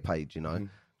Wikipedia page, you know.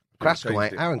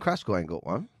 Aaron Krasko ain't got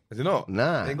one. Is he not?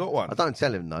 Nah. He ain't got one? I don't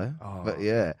tell him, though. Oh, but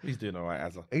yeah. He's doing all right,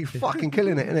 Azza. He's fucking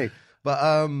killing it, isn't he?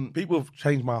 But people have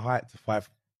changed my height to 5.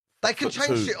 They can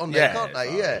change shit on there, can't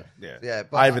they? Yeah.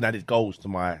 But I even added goals to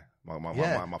my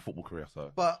football career.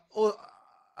 So, but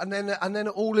and then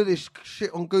all of this shit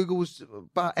on Google was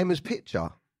about Emma's picture.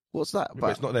 What's that?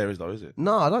 But it's not there, is it?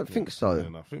 No, I don't think so. Yeah,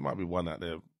 no, I think it might be one out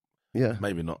there. Yeah,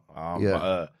 maybe not.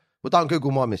 Well, don't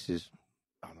Google my missus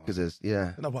because there's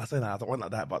No, but I say that I don't want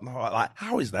like that. But no, like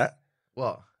how is that?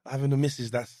 What having a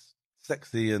missus that's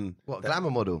sexy and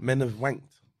glamour model? Men have wanked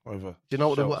over. Do you know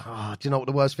what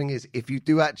the worst thing is? If you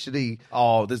do actually,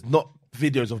 there's not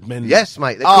videos of men. Yes,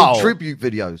 mate. They're called tribute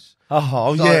videos.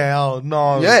 Oh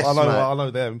no. Yes, I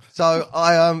know them. So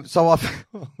I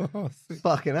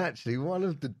fucking actually one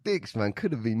of the dicks, man,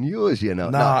 could have been yours, you know.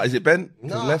 Nah, is it bent to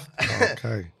the left?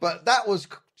 Okay. But that was.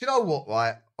 Do you know what?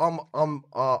 Right,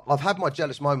 I've had my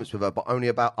jealous moments with her, but only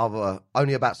about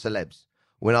celebs.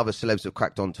 When other celebs have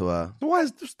cracked onto her. So why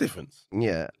is this difference?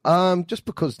 Yeah. Just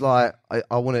because, like,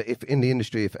 I want to, if in the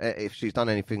industry, if she's done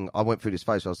anything, I went through this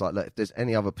phase, so I was like, look, if there's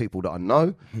any other people that I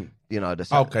know, you know, there's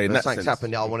something's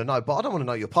happened, I want to know. But I don't want to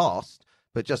know your past.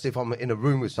 But just if I'm in a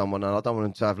room with someone and I don't want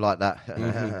them to have, like,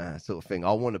 that sort of thing,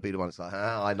 I want to be the one that's like,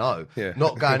 I know. Yeah.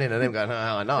 Not going in and them going,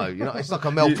 I know. You know, it's like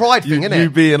a Mel Pride thing, isn't it? You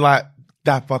being like,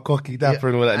 dapper, cocky, dapper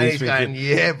and all that. And he's going,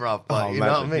 yeah, bruv. But, you know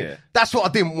what I mean? Yeah. That's what I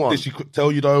didn't want. Did she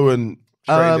tell you, though, and...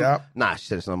 straighten it out? Nah, she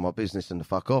said it's none of my business and the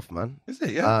fuck off, man. Is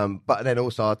it? Yeah. But then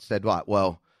also I said, right,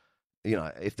 well, you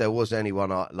know, if there was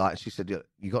anyone like, she said,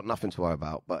 you got nothing to worry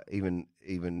about. But even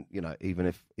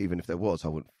if there was, I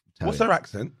wouldn't tell What's you. her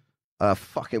accent?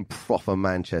 Fucking proper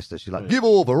Manchester. She's like, give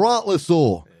all the right, let's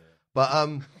all.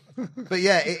 Yeah. But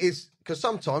yeah, it is because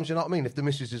sometimes, you know what I mean. If the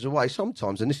missus is away,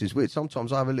 sometimes, and this is weird.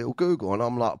 Sometimes I have a little Google and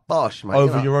I'm like, bosh, mate.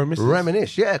 Over your own missus?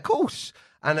 Reminisce, yeah, of course.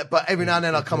 But every now and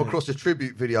then I come across a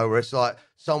tribute video where it's like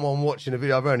someone watching a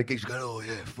video of her and it keeps going, oh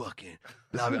yeah, fucking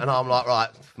love it. And I'm like, right,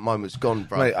 moment's gone,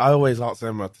 bro. Mate, I always ask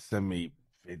Emma to send me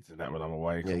vids and that when I'm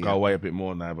away. Yeah, go away a bit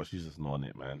more now, but she's just not on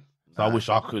it, man. So I wish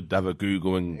I could have a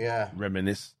Google and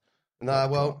reminisce. No,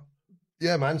 well,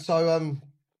 yeah, man. So,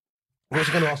 what was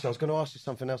I going to ask you? I was going to ask you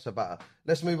something else about her.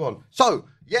 Let's move on. So,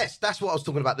 yes, that's what I was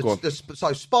talking about.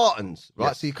 So Spartans, right?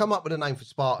 Yes. So you come up with a name for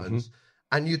Spartans. Mm-hmm.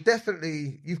 And you've got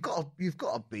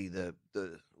to be the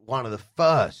one of the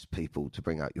first people to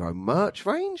bring out your own merch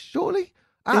range, surely.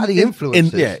 Out of the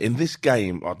influencers. In this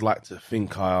game, I'd like to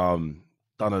think I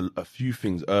done a few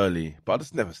things early, but I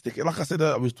just never stick it. Like I said,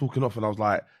 I was talking off, and I was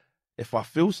like, if I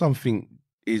feel something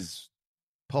is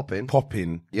popping,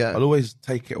 I'll always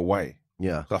take it away.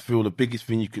 Yeah, I feel the biggest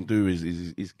thing you can do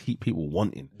is keep people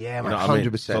wanting. Yeah, man,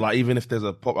 100%. So like, even if there's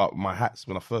a pop up, my hats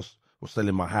when I first was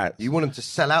selling my hats. You want them to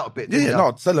sell out a bit, didn't Yeah, you? no,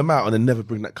 I'd sell them out and then never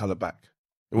bring that colour back.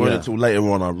 It wasn't until later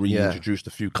on I reintroduced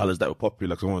a few colours that were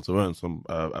popular because I wanted to earn some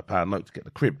a pound note to get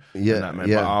the crib. Yeah, and that, man.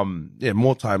 yeah. But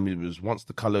more time it was once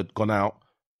the colour had gone out,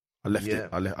 I left it.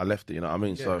 I left it. You know what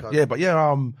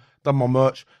I mean? Done my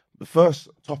merch. The first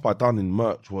top I done in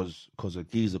merch was because a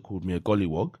geezer called me a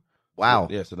gollywog. Wow.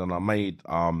 So then I made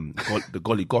the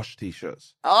Golly Gosh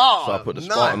t-shirts. Oh, so I put the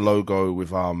Spartan logo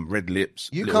with red lips,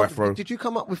 little afro. Did you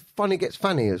come up with Funny Gets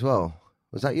Fanny as well?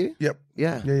 Was that you? Yep.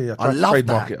 Yeah. I love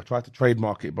that. I tried to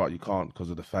trademark it, but you can't because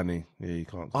of the fanny. Yeah, you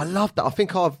can't. I love that. I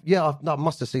think I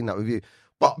must have seen that with you.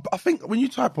 But I think when you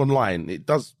type online, it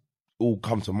does all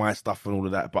come to my stuff and all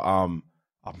of that. But I'm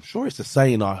sure it's a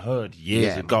saying I heard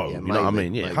years ago. You know what I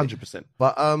mean? Yeah, 100%.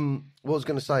 But what I was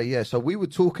going to say, so we were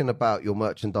talking about your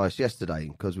merchandise yesterday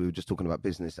because we were just talking about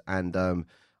business, and I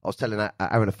was telling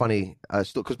Aaron a funny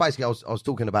story because basically I was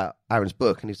talking about Aaron's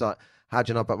book, and he's like, "How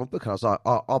do you know about my book?" And I was like,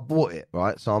 I bought it,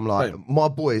 right? So I'm like, my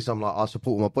boys, I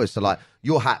support my boys. So like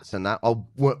your hats and that, I've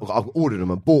ordered them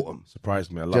and bought them.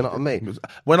 Surprised me. I loved do you know what I mean?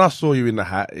 When I saw you in the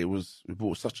hat, it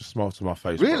brought such a smile to my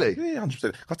face. Really? Bro. Yeah,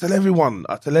 100%. I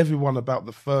tell everyone about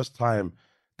the first time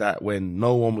that when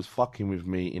no one was fucking with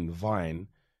me in Vine,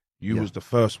 you was the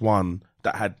first one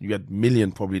that you had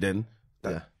million probably then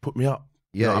that put me up.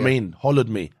 You know what I mean? Hollered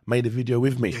me, made a video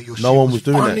with me. Yeah, no one was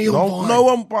doing that. No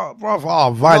one, bro.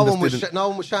 Vine no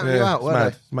one was shouting you out.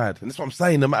 It's mad. And that's what I'm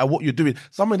saying. No matter what you're doing,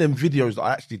 some of them videos that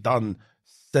I actually done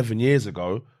 7 years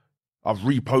ago, I've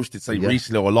reposted, say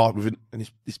recently or last, and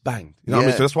it's banged. You know what I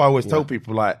mean? So that's why I always tell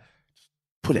people, like,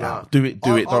 put it out, do it.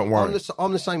 Don't worry.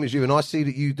 I'm the same as you, and I see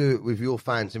that you do it with your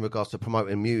fans in regards to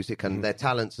promoting music and their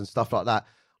talents and stuff like that.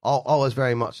 I was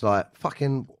very much like,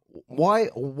 fucking. Why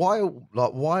all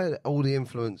the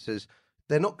influencers?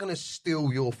 They're not going to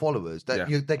steal your followers.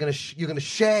 You're going to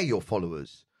share your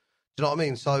followers. Do you know what I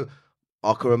mean? So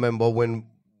I can remember when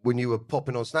you were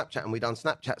popping on Snapchat and we done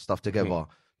Snapchat stuff together. Do you know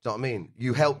what I mean?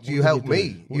 You helped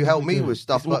me. You helped me with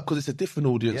stuff because it's a different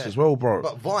audience as well, bro.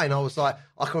 But Vine, I was like,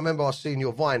 I can remember I seen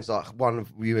your Vines, like one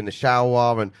of you in the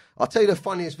shower, and I'll tell you the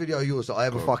funniest video of yours that I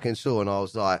ever fucking saw, and I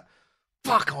was like,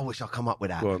 fuck, I wish I'd come up with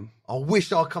that. I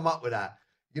wish I'd come up with that.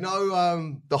 You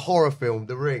know, the horror film,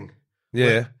 The Ring.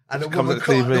 Yeah. And the woman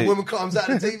comes out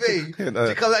of the TV.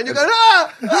 She comes out and you go,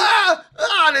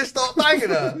 and they start banging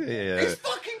her. It's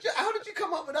fucking. How did you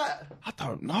come up with that? I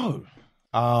don't know.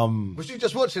 Was you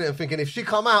just watching it and thinking, if she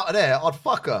come out of there, I'd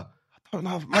fuck her? I don't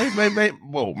know. Maybe.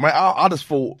 Well, mate, I just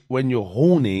thought when you're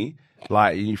horny,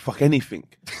 like you fuck anything.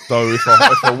 So if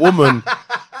a woman.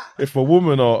 If a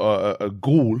woman or a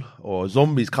ghoul or a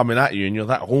zombie's coming at you and you're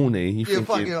that horny,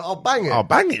 I'll bang it. I'll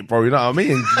bang it, bro. You know what I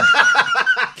mean?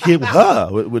 Kill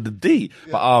her with the D.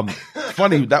 Yeah. But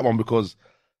funny that one because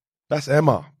that's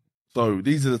Emma. So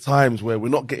these are the times where we're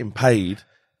not getting paid,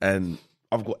 and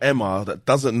I've got Emma that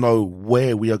doesn't know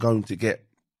where we are going to get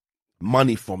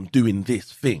money from doing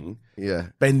this thing. Yeah,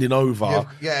 bending over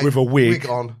with a wig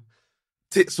on.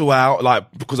 Tits all out, like,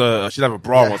 because she'd have a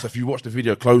bra on, so if you watch the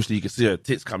video closely, you can see her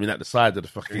tits coming out the side of the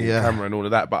fucking camera and all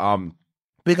of that, but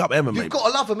big up Emma, mate. You've got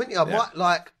to love them, haven't you? Yeah.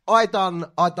 Like, I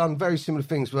done very similar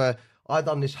things where I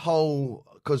done this whole,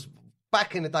 because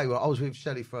back in the day, I was with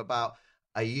Shelley for about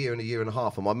a year and a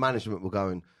half, and my management were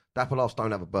going, Dapper Laughs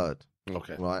don't have a bird.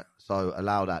 Okay. Right? So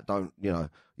allow that, don't,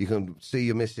 you can see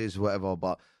your missus, whatever,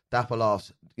 but Dapper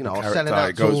Laughs, I was selling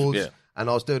out tours. And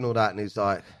I was doing all that, and he's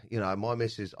like, my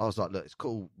missus, I was like, look, it's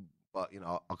cool, but,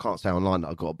 I can't say online that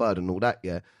I got a bird and all that,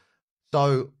 yeah.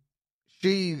 So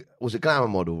she was a glamour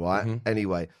model, right? Mm-hmm.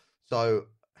 Anyway, so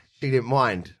she didn't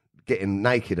mind getting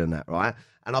naked and that, right?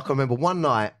 And I can remember one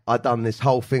night I done this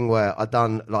whole thing where I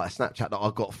done like a Snapchat that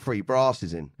I got 3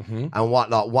 brasses in, and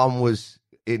one was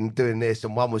in doing this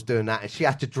and one was doing that, and she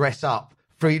had to dress up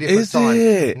 3 different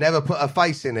times, never put her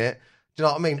face in it. Do you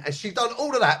know what I mean? And she done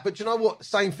all of that, but do you know what?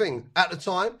 Same thing. At the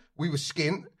time, we were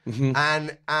skint,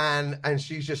 and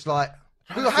she's just like,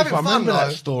 we were having fun. I remember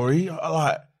that story.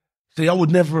 See, I would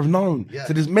never have known. Yeah.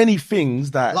 So there's many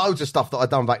things that loads of stuff that I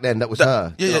done back then that was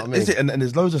her. Yeah, you know what I mean? Is it? And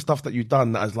there's loads of stuff that you've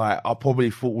done that is like I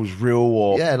probably thought was real,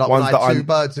 or like ones when I had 2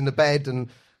 birds in the bed and.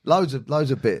 Loads of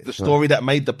bits. The story that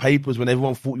made the papers when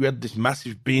everyone thought you had this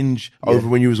massive binge over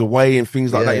when you was away and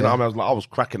things like that. You know, I mean, I was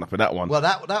cracking up in that one. Well,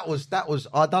 that was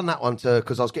I done that one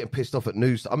because I was getting pissed off at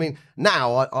news. I mean,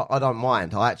 now I don't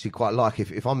mind. I actually quite like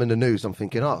if I'm in the news, I'm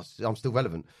thinking, I'm still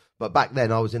relevant. But back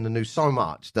then, I was in the news so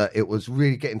much that it was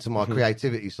really getting to my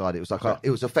creativity side. It was like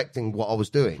it was affecting what I was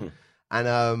doing, and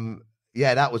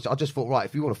I just thought, right,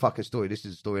 if you want a fucking story, this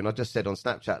is a story. And I just said on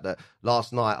Snapchat that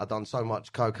last night I'd done so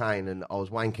much cocaine and I was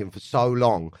wanking for so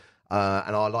long,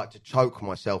 and I like to choke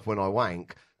myself when I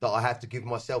wank, that I had to give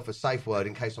myself a safe word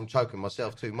in case I'm choking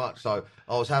myself too much. So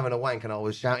I was having a wank and I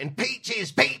was shouting,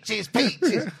 peaches, peaches,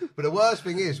 peaches. But the worst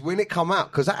thing is, when it come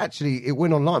out, because it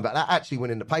went online, but that actually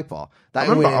went in the paper. That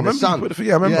went in the Sun. I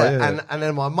remember. Yeah. And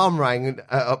then my mum rang, and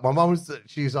my mum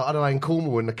she's like, I don't know, in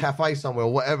Cornwall, in the cafe somewhere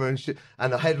or whatever,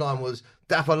 and the headline was,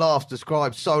 Dapper Laughs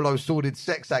describes solo sordid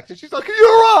sex act. And she's like, are you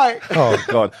all right? Oh,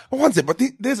 God. Well, one second, but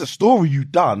there's a story you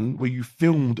done where you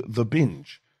filmed the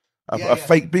binge. A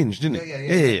fake binge, didn't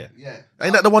it? Yeah.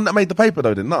 Ain't that the one that made the paper,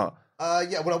 though, didn't it?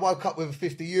 Yeah, when I woke up with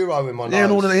 €50 in my nose. Yeah,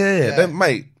 and all that. Yeah. Then,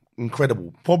 mate,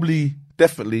 incredible. Probably,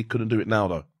 definitely couldn't do it now,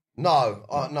 though. No.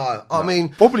 I mean...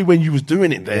 Probably when you was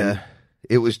doing it then. Yeah.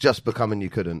 It was just becoming you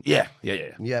couldn't. Yeah.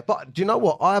 Yeah, but do you know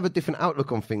what? I have a different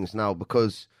outlook on things now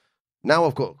because now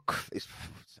I've got...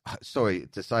 sorry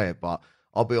to say it, but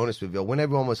I'll be honest with you. When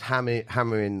everyone was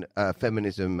hammering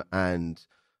feminism and...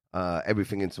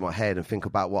 everything into my head and think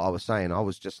about what I was saying, I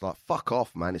was just like, fuck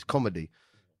off, man, it's comedy.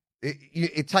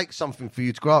 It takes something for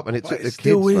you to grow up, and it took the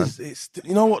kids, man. It's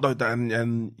you know what though, Dan,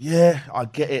 and yeah, I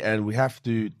get it, and we have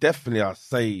to definitely, I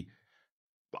say,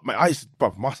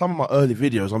 some of my early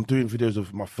videos, I'm doing videos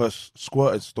of my first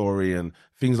squirted story and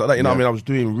things like that, you know what I mean? I was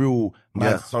doing real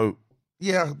mad, so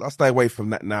yeah, I stay away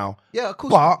from that now. Yeah, of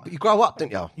course, but you grow up,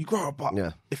 don't you? You grow up, but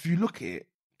if you look at it,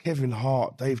 Kevin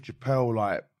Hart, Dave Chappelle,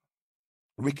 like,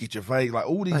 Ricky Gervais, like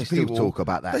all these people still talk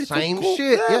about that same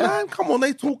shit. Yeah, man, come on,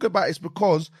 they talk about it. It's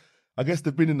because I guess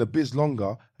they've been in the biz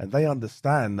longer and they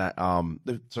understand that.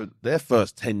 So their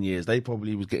first 10 years, they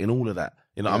probably was getting all of that.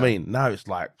 You know what I mean? Now it's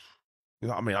like, you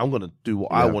know what I mean? I'm gonna do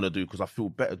what I want to do because I feel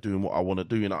better doing what I want to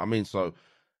do. You know what I mean? So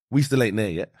we still ain't there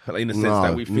yet, in the sense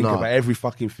that we think about every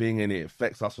fucking thing and it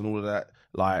affects us and all of that.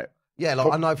 Like. Yeah,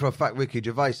 like I know for a fact Ricky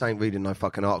Gervais ain't reading no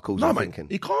fucking articles. No, mate,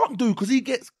 he can't do because he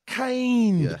gets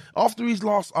caned after his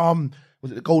last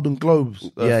was it the Golden Globes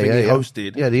thing he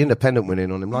hosted? Yeah, the Independent went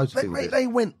in on him. Loads of people they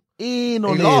went in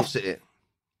on him. He laughs at it.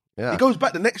 Yeah, he goes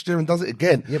back the next year and does it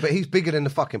again. Yeah, but he's bigger than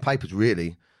the fucking papers,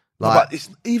 really. Like, but it's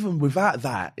even without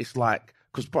that, it's like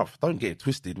because, bruv, don't get it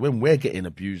twisted. When we're getting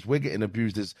abused.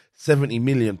 There's 70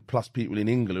 million plus people in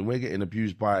England. We're getting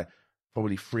abused by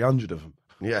probably 300 of them.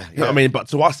 Yeah, you know what I mean? But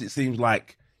to us, it seems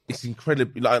like it's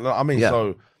incredibly,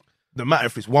 so no matter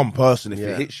if it's one person, if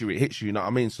it hits you, you know what I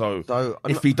mean? So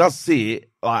if he does see it,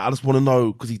 like, I just want to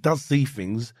know, because he does see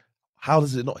things, how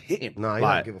does it not hit him? No, he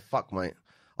don't give a fuck, mate.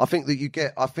 I think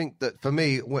that for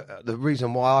me, the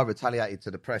reason why I retaliated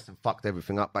to the press and fucked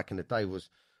everything up back in the day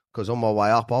was because on my way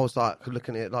up, I was like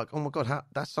looking at it like, oh my God,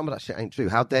 some of that shit ain't true.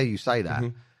 How dare you say that?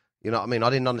 Mm-hmm. You know what I mean? I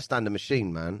didn't understand the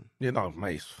machine, man. Yeah, no,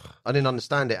 mate. I didn't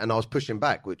understand it, and I was pushing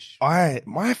back, which...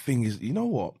 My thing is, you know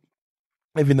what?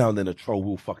 Every now and then a troll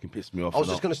will fucking piss me off. I was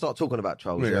just going to start talking about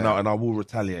trolls. Yeah, and I will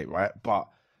retaliate, right? But...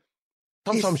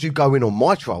 Sometimes you go in on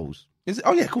my trolls. Is it?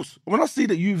 Oh, yeah, of course. When I see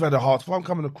that you've had a hard time, I'm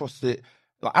coming across it.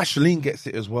 Like, Ashlene gets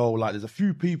it as well. Like, there's a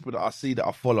few people that I see that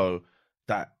I follow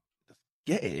that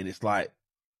get it, and it's like,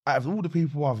 out of all the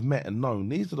people I've met and known,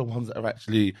 these are the ones that are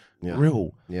actually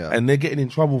real. Yeah. And they're getting in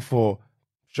trouble for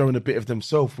showing a bit of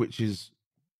themselves, which is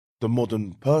the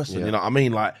modern person. You know what I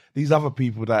mean? Like, these other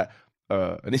people that,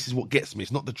 and this is what gets me,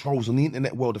 it's not the trolls on the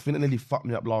internet world. The thing that nearly fucked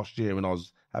me up last year when I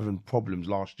was having problems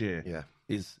last year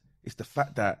is it's the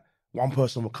fact that one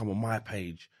person will come on my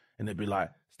page and they'd be like,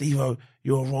 Steve-O,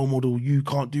 you're a role model, you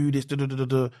can't do this, I'll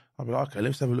be like, okay,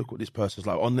 let's have a look what this person's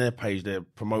like. On their page, they're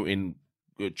promoting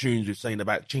tunes with saying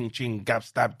about ching ching, gab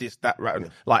stab, this, that, right?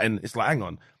 Like, and it's like, hang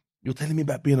on, you're telling me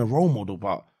about being a role model,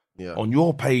 but on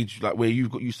your page, like where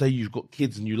you say you've got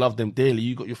kids and you love them dearly,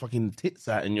 you got your fucking tits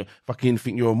out and you fucking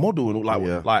think you're a model and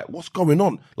all, like what's going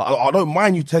on? Like, I don't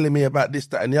mind you telling me about this,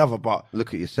 that, and the other, but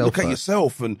look at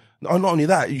yourself. And not only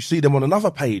that, you see them on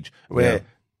another page where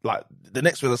like the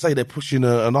next one, they say they're pushing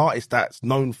an artist that's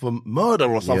known for murder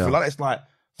or something like that. It's like,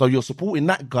 so you're supporting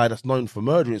that guy that's known for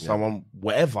murdering someone,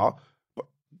 whatever.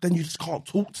 Then you just can't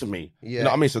talk to me. Yeah. You know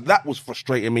what I mean? So that was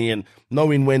frustrating me, and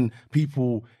knowing when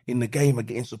people in the game are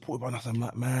getting supported by us, I'm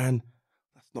like, man,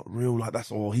 that's not real. Like,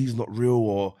 that's, or he's not real,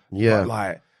 or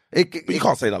like you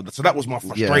can't say that. So that was my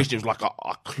frustration. It was like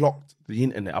I clocked the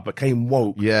internet. I became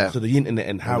woke to the internet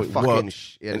and how it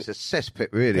works. It's a cesspit,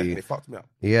 really. Yeah, it fucked me up.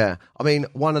 Yeah, I mean,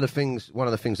 one of the things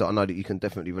that I know that you can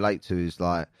definitely relate to is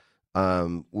like,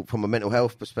 from a mental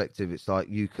health perspective, it's like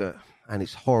you can, and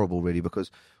it's horrible, really,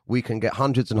 because we can get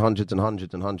hundreds and hundreds and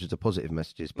hundreds and hundreds of positive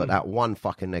messages, but that one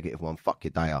fucking negative one, fuck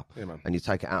your day up. Yeah, man. And you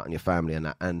take it out on your family and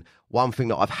that. And one thing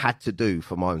that I've had to do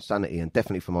for my own sanity and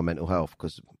definitely for my mental health,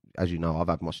 because as you know, I've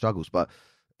had my struggles, and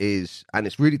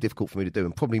it's really difficult for me to do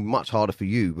and probably much harder for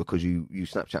you because you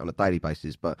Snapchat on a daily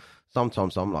basis. But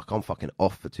sometimes I'm fucking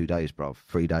off for 2 days, bro.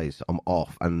 3 days, I'm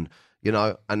off. And You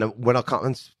know, and then when I come,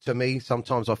 and to me,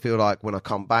 sometimes I feel like when I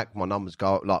come back, my numbers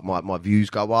go up, like my views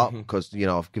go up because, you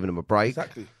know, I've given them a break.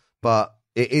 Exactly. But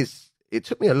it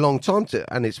took me a long time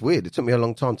and it's weird. It took me a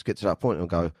long time to get to that point and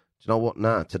go, do you know what?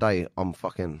 Nah, today I'm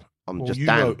just you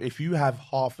down. know, if you have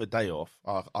half a day off,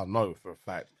 I know for a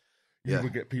fact, you will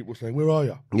get people saying, where are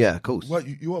you? Yeah, of course. What,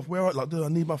 you off? Where are you? Like, I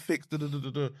need my fix.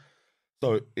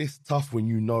 So it's tough when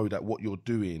you know that what you're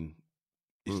doing,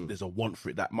 there's a want for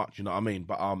it that much, you know what I mean?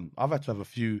 But I've had to have a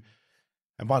few,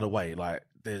 and by the way, like,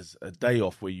 there's a day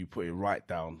off where you put it right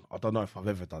down. I don't know if I've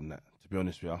ever done that, to be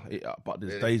honest with you. But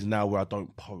there's days now where I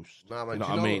don't post. Nah, man, you know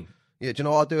what I mean? Yeah, do you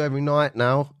know what I do every night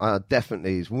now?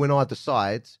 Definitely is when I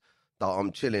decide that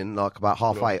I'm chilling, like about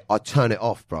 8:30, I turn it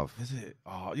off, bruv. Is it?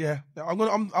 Oh, yeah.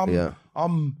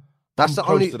 I'm That's the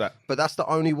close only, to that. but that's the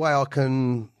only way I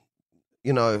can,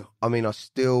 you know, I mean, it's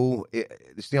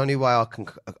the only way I can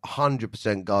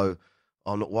 100% go,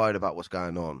 I'm not worried about what's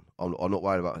going on. I'm not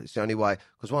worried about it. It's the only way,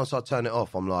 because once I turn it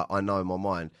off, I'm like, I know in my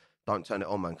mind, don't turn it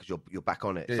on, man, because you're back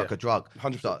on it. It's like a drug.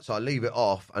 100%. So I leave it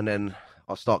off, and then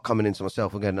I start coming into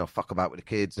myself again, and I fuck about with the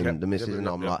kids and the missus, and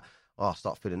I'm like, oh, I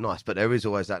start feeling nice. But there is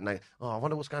always that, I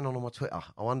wonder what's going on my Twitter.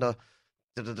 I wonder...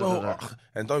 Well,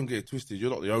 and don't get it twisted,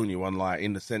 you're not the only one, like,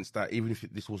 in the sense that even if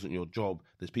this wasn't your job,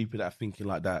 there's people that are thinking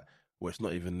like that where it's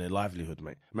not even their livelihood,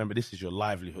 mate. Remember, this is your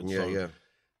livelihood.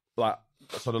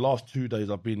 So the last 2 days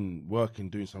I've been working,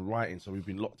 doing some writing, so we've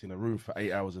been locked in a room for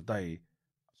 8 hours a day,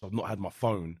 so I've not had my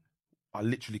phone. I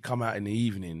literally come out in the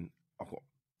evening, I've got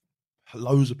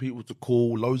loads of people to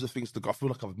call, loads of things to go. I feel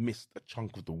like I've missed a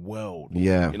chunk of the world.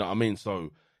 Yeah. You know what I mean?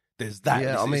 So there's that.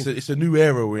 Yeah, It's a new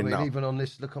era we're in now. Even on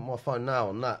this, look at my phone now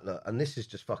on that, look, and this is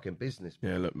just fucking business.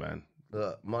 Yeah, look, man.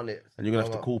 Look, money. And you're going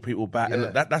to have to call people back. Yeah.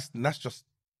 And that's just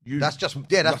you. That's what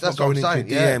going I'm saying.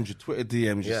 into your DMs, your Twitter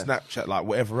DMs, your Snapchat, like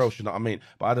whatever else, you know what I mean?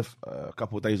 But I had a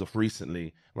couple of days off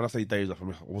recently. When I say days off, I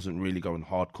mean, I wasn't really going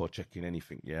hardcore checking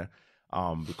anything, yeah?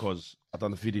 Because I've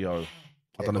done a video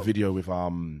with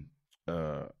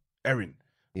Erin,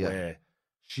 where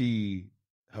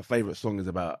her favourite song is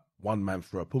about one man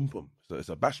for a pum pum. So it's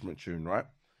a bashment tune, right?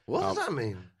 What does that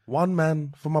mean? One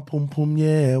man for my pum pum,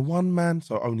 yeah, one man.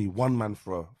 So only one man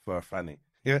for a fanny.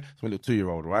 Yeah, it's my little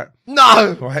 2-year-old, right?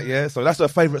 No! Right, yeah, so that's her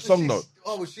favourite song, though.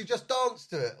 Oh, well, she just danced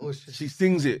to it? Or she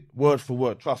sings it word for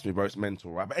word. Trust me, bro, it's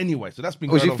mental, right? But anyway, so that's been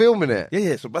Was going she on. filming it?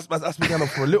 Yeah, so that's been going on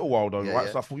for a little while, though, right?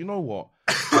 Yeah. So I thought, you know what?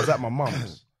 I was at my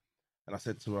mum's, and I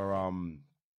said to her,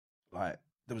 like,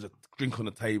 there was a drink on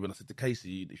the table, and I said to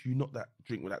Casey, if you knock that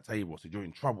drink with that table, I said, you're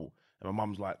in trouble. And my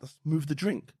mum's like, let's move the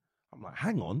drink. I'm like,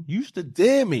 hang on, you used to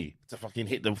dare me to fucking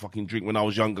hit the fucking drink when I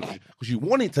was younger because you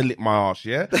wanted to lick my ass,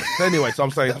 yeah? So anyway, so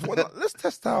I'm saying, let's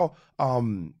test how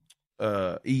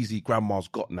easy Grandma's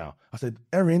got now. I said,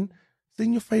 Erin,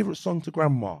 sing your favourite song to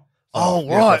Grandma. Oh,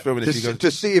 yeah, right. So To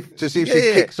see if she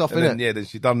kicks off in it. Yeah, then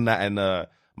she done that, and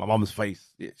my mum's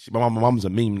face. Yeah, my mum's a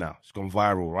meme now. She's gone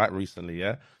viral, right, recently,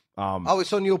 yeah?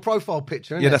 It's on your profile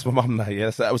picture, isn't yeah, it? that's my mum now,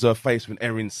 yeah. So that was her face when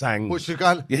Erin sang. What's she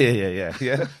going? Yeah.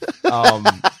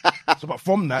 So, but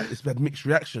from that, it's had mixed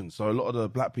reactions. So a lot of the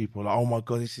black people are like, oh my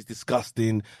God, this is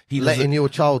disgusting. Letting your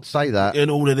child say that.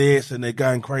 And all of this, and they're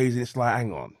going crazy. It's like,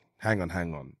 hang on.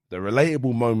 The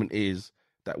relatable moment is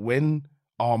that when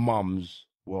our mums,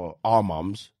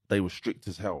 they were strict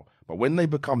as hell. But when they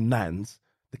become nans,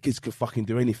 the kids can fucking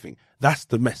do anything. That's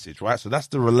the message, right? So that's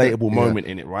the relatable moment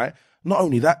in it, right? Not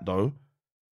only that, though,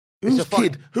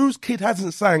 whose kid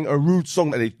hasn't sang a rude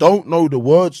song that they don't know the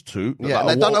words to? Yeah,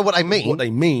 they don't know what they mean. What they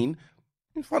mean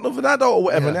in front of an adult or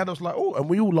whatever. And the adult's like, oh, and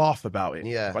we all laugh about it.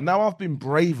 Yeah. But now I've been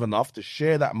brave enough to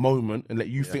share that moment and let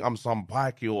you think I'm some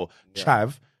pikey or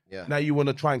chav. Yeah. Now you want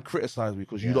to try and criticize me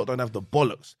because you lot don't have the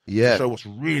bollocks to show what's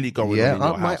really going on in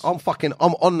your house.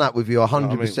 I'm on that with you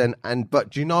 100%. And but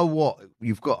do you know what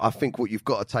you've got? I think what you've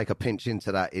got to take a pinch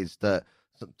into that is that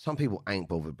some people ain't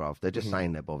bothered, bruv. They're just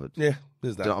saying they're bothered. Yeah,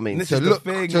 there's that. Do you know what I mean? This to is look,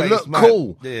 the thing, to look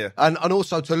cool, and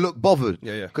also to look bothered.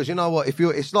 Yeah. Because you know what?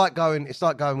 It's like going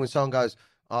when someone goes,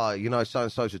 oh, you know, so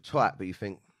and so's a twat, but you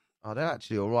think, oh, they're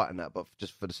actually all right in that, but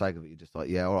just for the sake of it, you're just like,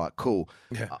 yeah, all right, cool.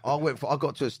 Yeah. I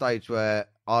got to a stage where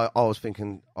I was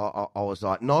thinking, I was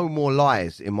like, no more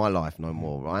lies in my life, no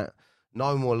more, right?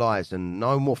 No more lies and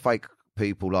no more fake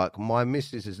people. Like my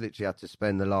missus has literally had to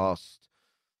spend the last,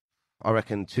 I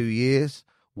reckon, 2 years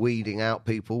weeding out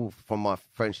people from my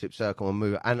friendship circle and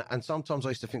move. And sometimes I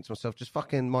used to think to myself, just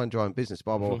fucking mind your own business,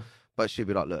 blah, blah, blah. But she'd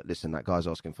be like, look, listen, that guy's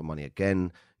asking for money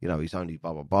again. You know, he's only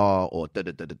blah, blah, blah, or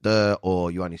da-da-da-da-da,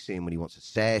 or you only see him when he wants a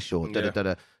sesh, or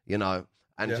da-da-da-da, you know.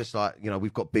 And just like, you know,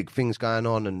 we've got big things going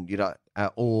on and, you know,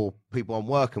 all people I'm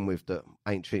working with that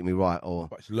ain't treating me right.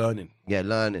 But it's learning. Yeah,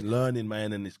 learning. Learning,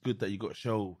 man, and it's good that you got to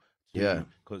show.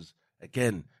 Because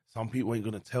again, some people ain't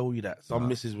going to tell you that. Some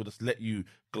misses will just let you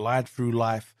glide through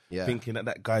life thinking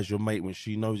that guy's your mate when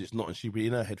she knows it's not. And she be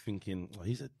in her head thinking, oh,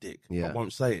 he's a dick. Yeah. I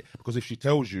won't say it. Because if she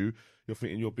tells you, you're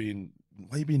thinking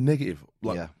why are you being negative?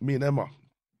 Like me and Emma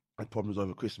had problems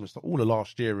over Christmas, all the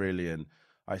last year really. And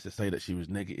I used to say that she was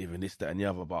negative and this, that and the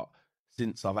other. But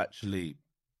since I've actually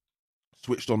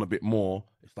switched on a bit more,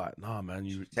 it's like, nah, man,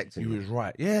 you was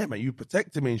right. Yeah, man, you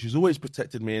protected me, and she's always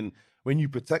protected me. And when you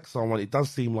protect someone, it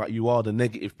does seem like you are the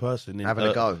negative person. Having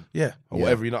a go. Yeah, or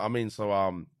whatever, you know what I mean? So,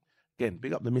 again,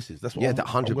 big up the missus. That's what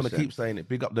I'm going to keep saying it.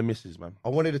 Big up the missus, man. I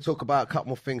wanted to talk about a couple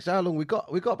more things. How long we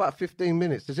got? We got about 15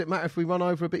 minutes. Does it matter if we run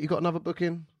over a bit? You got another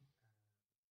booking?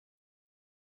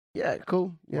 Yeah,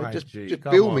 cool. Yeah, Right, just G,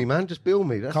 bill me, man. Just bill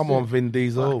me. That's Come it. on, Vin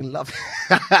Diesel. Fucking love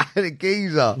the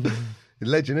geezer.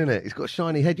 Legend, innit? He's got a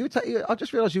shiny head. I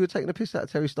just realised you were taking a piss out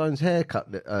of Terry Stone's haircut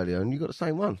earlier, and you got the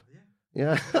same one.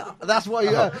 Yeah, that's why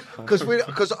you.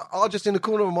 Because I just in the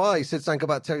corner of my eye said something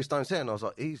about Terry Stone's hair, and I was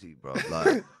like, easy, bro.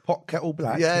 Like, Pot kettle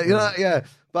black. yeah, you know, yeah.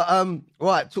 But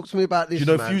right, talk to me about this. Do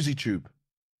you know man. Fusey Tube?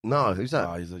 No, who's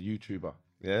that? He's a YouTuber.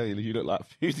 Yeah, you look like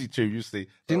Fusey Tube. You see?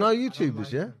 Do you know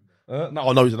YouTubers? Yeah.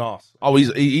 No, he's an arse. Oh,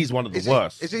 he's one of the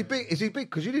worst. Is he big? Is he big?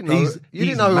 Because you didn't know. You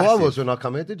didn't know who I was when I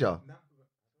come here, did you?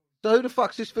 So who the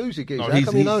fuck's this Fusey geezer? How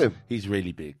come you know him? He's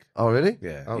really big. Oh, really?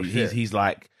 Yeah. Oh, shit. He's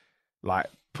like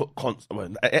put concert.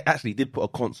 Well, actually, he did put a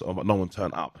concert on, but no one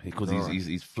turned up because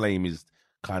his flame is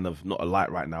kind of not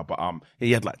alight right now. But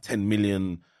he had like 10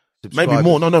 million, maybe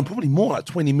more. No, probably more, like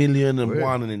 20 million and Really?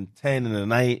 1 and then 10 and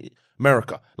then 8.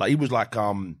 America, like he was like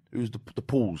it was the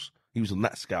Pools. He was on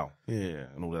that scale, yeah,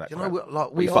 and all of that. You crap. know,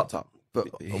 like He fucked up. But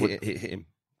It hit him.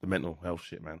 The mental health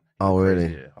shit, man. Oh,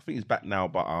 really? Yeah. I think he's back now,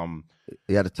 but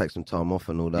he had to take some time off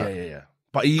and all that. yeah.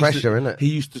 But he Pressure, innit? He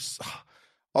used to.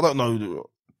 I don't know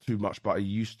too much, but he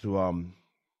used to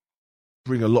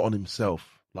bring a lot on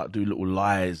himself, like do little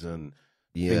lies and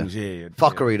things. Yeah,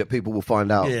 Fuckery that people will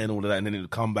find out. Yeah, and all of that, and then he'd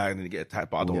come back and then he'd get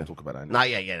attacked. But I don't want to talk about that. No,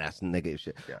 yeah, that's negative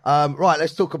shit. Yeah. Right,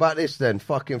 let's talk about this then.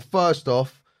 Fucking first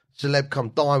off, Celeb Come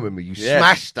Dine With Me. You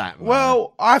smashed that, man.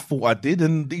 Well, I thought I did,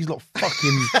 and these lot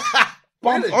fucking.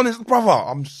 Really? Honest,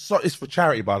 brother, it's for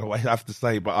charity, by the way. I have to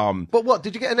say, but But what?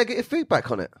 Did you get a negative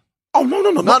feedback on it? Oh no,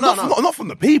 not from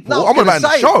the people. No, I'm about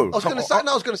the show. I was going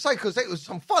to say because it was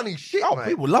some funny shit. Oh, mate.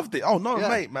 people loved it. Oh no,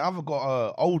 mate, man, I've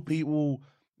got old people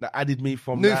that added me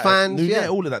from New that. fans,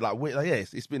 all of that. Like,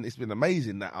 it's been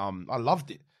amazing. That I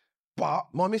loved it. But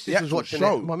my missus was watching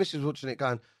it. My missus was watching it,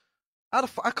 going, how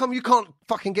come you can't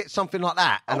fucking get something like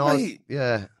that? And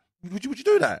yeah. Would you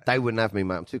do that? They wouldn't have me,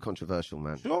 mate. I'm too controversial,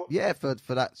 man. Sure. Yeah, for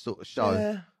that sort of show.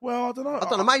 Yeah. Well, I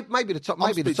don't know. Maybe the top.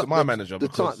 Maybe the top. My manager. The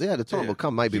time will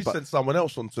come. Maybe. She sent someone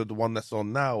else onto the one that's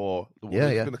on now, or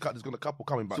there's going to a couple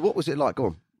coming back. So what was it like?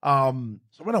 Go on.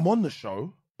 So when I'm on the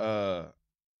show, I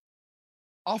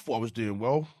thought I was doing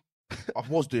well. I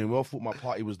was doing well. Thought my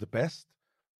party was the best,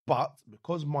 but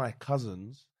because my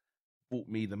cousins bought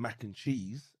me the mac and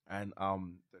cheese and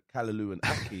the callaloo and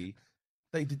ackee.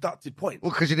 They deducted points.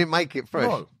 Well, because you didn't make it fresh.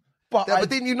 No. But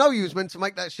didn't you know you was meant to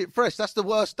make that shit fresh? That's the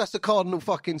worst. That's the cardinal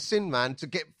fucking sin, man, to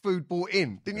get food brought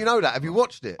in. Didn't you know that? Have you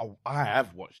watched it? I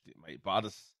have watched it, mate, but I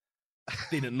just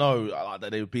didn't know that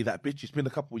they would be that bitchy. It's been a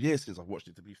couple of years since I've watched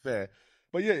it, to be fair.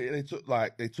 But yeah, they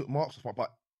took marks off.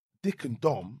 But Dick and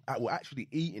Dom were actually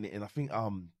eating it, and I think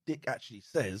Dick actually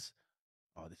says,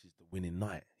 "Oh, this is the winning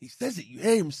night." He says it. You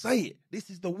hear him say it. This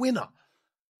is the winner.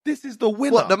 This is the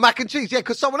winner. What, the mac and cheese? Yeah,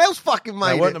 because someone else fucking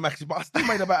made it. Weren't the mac and cheese, but I still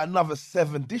made about another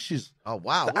 7 dishes. Oh,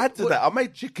 wow. To add to that, I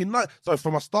made chicken nuggets. So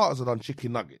for my starters, I done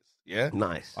chicken nuggets. Yeah?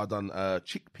 Nice. I done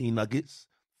chickpea nuggets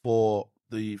for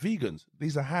the vegans.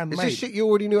 These are handmade. Is this shit you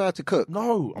already knew how to cook?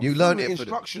 No. You learned it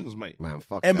instructions, mate. Man,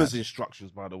 fuck Emma's that.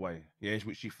 instructions, by the way. Yeah,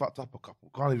 which she fucked up a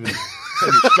couple. Can't even say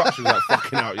the instructions like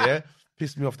fucking out, yeah?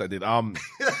 Pissed me off, that did.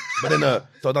 But then,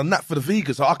 so I done that for the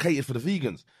vegans. So I catered for the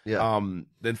vegans. Yeah.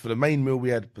 Then for the main meal, we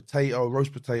had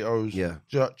roast potatoes,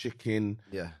 jerk chicken.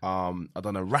 Yeah. I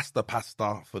done a rasta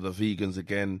pasta for the vegans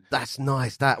again. That's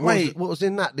nice. What was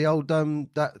in that? The old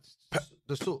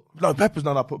the sort. No, peppers.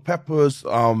 No, I put peppers.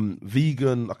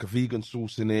 Vegan, like a vegan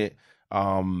sauce in it.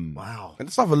 Wow. And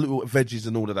just other little veggies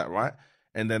and all of that, right?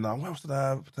 And then what else did I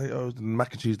have? Potatoes, and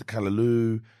mac and cheese, the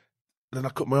callaloo. Then I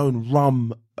cooked my own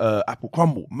rum apple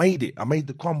crumble. Made it. I made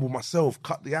the crumble myself.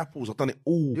 Cut the apples. I've done it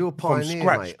all You're a pioneer, from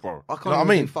scratch, mate. bro. I can't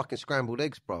do fucking scrambled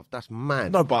eggs, bro. That's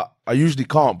mad. No, but I usually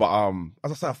can't. But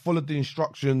as I say, I followed the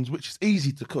instructions, which is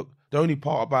easy to cook. The only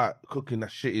part about cooking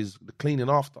that shit is the cleaning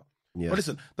after. Yeah. But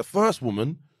listen, the first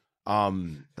woman,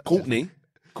 Courtney,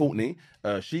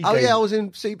 she. Oh, I was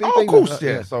in CBB. Oh, of course,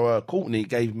 yeah. So Courtney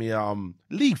gave me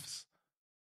leaves.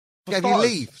 Gave you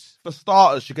leaves? For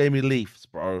starters, she gave me leaves,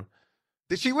 bro.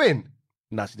 Did she win?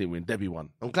 No, she didn't win. Debbie won.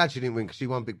 I'm glad she didn't win because she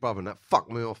won Big Brother and that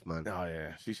fucked me off, man. Oh,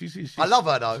 yeah. I love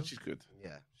her, though. She's good.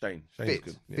 Yeah. Shane's Fit,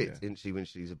 good. isn't she, when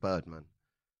she's a bird, man?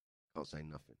 Can't say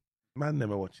nothing. Man,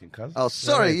 never watching, cuz. Oh,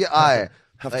 sorry. I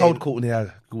have told Courtney how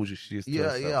gorgeous she is.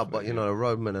 Yeah, but you know, the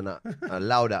roadman and that,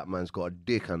 Loud man's got a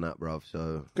dick on that, bruv.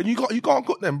 So you can't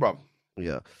cook them, bruv.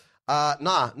 Yeah.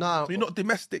 Nah. You're not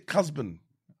domestic husband.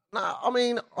 Nah, I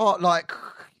mean,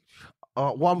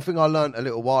 one thing I learned a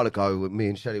little while ago when me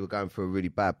and Shelley were going through a really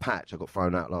bad patch. I got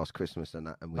thrown out last Christmas and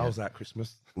that. And How was that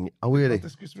Christmas? Oh, really?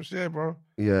 This Christmas, yeah, bro.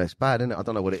 Yeah, it's bad, isn't it? I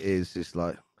don't know what it is. It's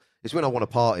like, it's when I want to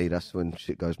party. That's when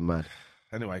shit goes mad.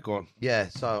 Anyway, go on. Yeah,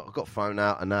 so I got thrown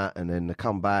out and that, and then I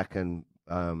come back and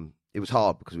it was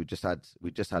hard because we just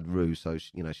had Rue, so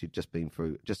she'd just been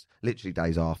through just literally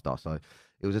days after, so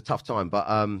it was a tough time. But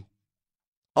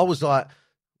I was like,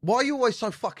 why are you always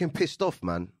so fucking pissed off,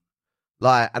 man?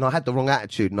 Like, and I had the wrong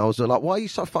attitude, and I was like, why are you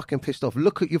so fucking pissed off?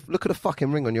 Look at the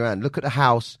fucking ring on your hand. Look at the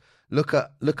house. Look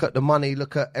at the money.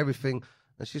 Look at everything.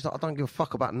 And she's like, I don't give a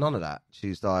fuck about none of that.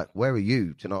 She's like, where are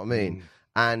you? Do you know what I mean?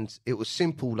 And it was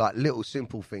simple, like little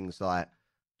simple things, like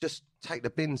just take the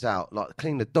bins out, like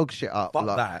clean the dog shit up. Fuck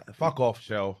like, that. Fuck off,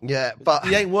 Shell. Yeah, but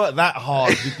he ain't worked that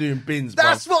hard to doing bins.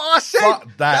 That's bro. what I said. Fuck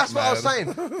that, That's man. what I was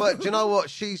saying. But do you know what?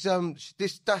 She's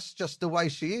that's just the way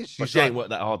she is. But she ain't worked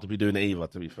that hard to be doing it either.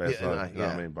 To be fair, Yeah, so, you know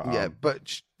what I mean.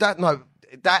 But but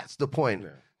that's the point.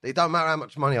 Yeah. It don't matter how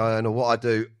much money I earn or what I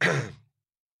do.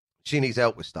 She needs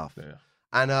help with stuff. Yeah.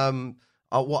 And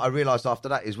what I realised after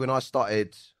that is when I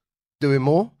started doing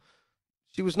more,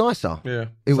 she was nicer. Yeah,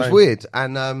 it was weird.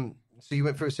 And so you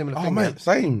went through a similar thing. Oh, mate,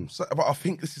 same. But I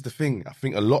think this is the thing. I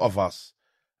think a lot of us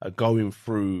are going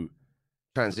through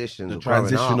transition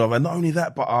of, and not only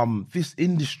that, but this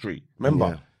industry.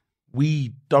 Remember,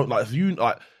 we don't like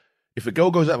if a girl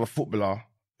goes out with a footballer,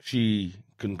 she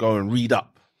can go and read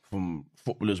up from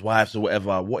footballers' wives or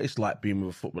whatever what it's like being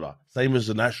with a footballer. Same as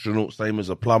an astronaut, same as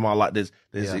a plumber. Like there's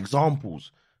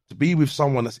examples. To be with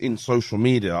someone that's in social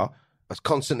media, that's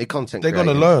constantly content. They're going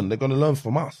to learn. They're going to learn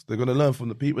from us. They're going to learn from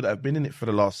the people that have been in it for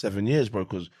the last 7 years, bro.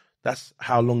 Because that's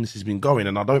how long this has been going.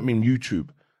 And I don't mean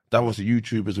YouTube. That was the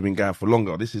YouTubers have been going for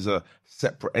longer. This is a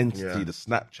separate entity. The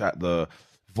Snapchat, the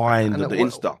Vine, the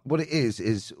Insta. What it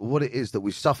is what it is that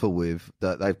we suffer with,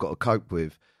 that they've got to cope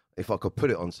with. If I could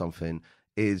put it on something,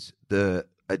 is the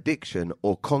addiction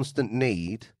or constant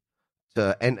need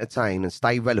to entertain and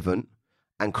stay relevant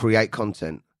and create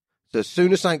content. So as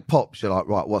soon as something pops, you're like,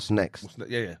 right, what's next?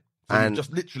 Yeah. So and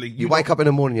just literally, you wake up in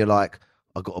the morning, you're like,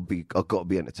 I've got to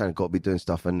be entertained, got to be doing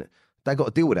stuff, and they got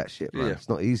to deal with that shit, man. Yeah. It's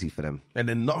not easy for them. And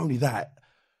then not only that,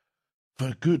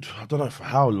 for good, I don't know for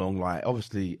how long. Like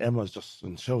obviously, Emma's just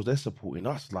and Shells, they're supporting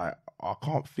us. Like I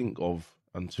can't think of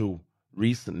until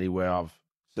recently where I've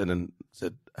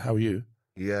said, "How are you?"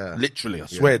 Yeah, literally, I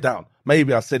swear down.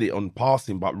 Maybe I said it on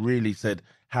passing, but really said,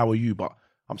 "How are you?" But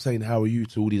I'm saying how are you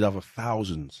to all these other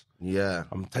thousands. Yeah.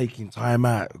 I'm taking time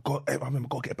out. I remember,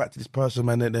 got to get back to this person,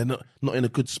 man. They're not in a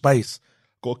good space.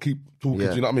 Got to keep talking,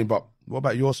 do you know what I mean? But what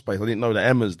about your space? I didn't know that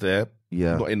Emma's there.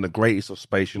 Yeah. Not in the greatest of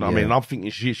space, you know what I mean? And I'm thinking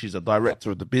she's a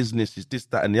director of the business, is this,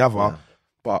 that, and the other. Yeah.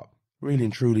 But really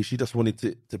and truly, she just wanted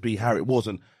it to be how it was.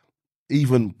 And not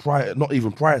even prior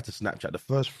to Snapchat, the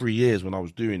first 3 years when I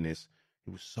was doing this, it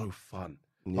was so fun.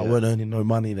 Yeah. I weren't earning no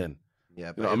money then.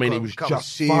 Yeah, but you know what I mean? It was just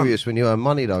serious fun. When you earn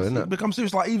money, though, isn't it? It becomes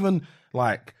serious. Like even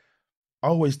like I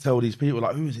always tell these people,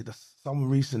 like, who is it? Someone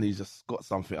recently just got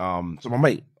something. So my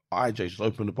mate IJ just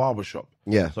opened a barbershop.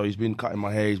 Yeah. So he's been cutting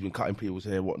my hair, he's been cutting people's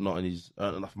hair, whatnot, and he's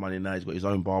earned enough money now. He's got his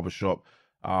own barbershop.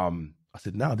 I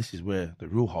said, now this is where the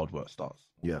real hard work starts.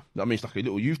 Yeah. You know what I mean? It's like a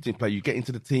little youth team player. You get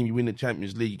into the team, you win the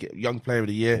Champions League, you get Young Player of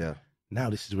the Year. Yeah. Now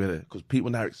this is where, because people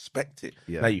now expect it.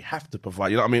 Yeah. Now you have to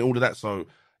provide. You know what I mean? All of that. So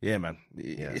yeah, man.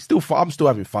 It's still fun. I'm still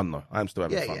having fun though. I am still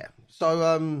having fun. Yeah.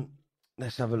 So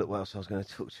let's have a look what else I was going to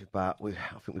talk to you about. I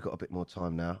think we've got a bit more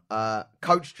time now.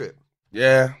 Coach trip.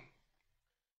 Yeah.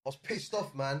 I was pissed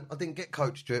off, man. I didn't get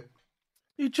coach trip.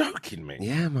 You're joking, mate.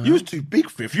 Yeah, man. You was too big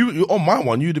for it. If you on my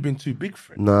one, you'd have been too big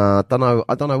for it. Nah,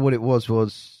 I don't know what it was. Do you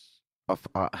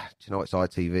know it's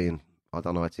ITV and I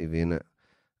done ITV in it,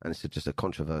 and it's just a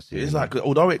controversy. It's like,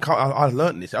 although I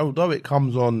learned this. Although it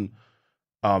comes on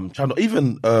channel,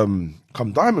 even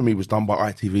Come Dine With Me was done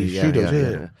by ITV Studios.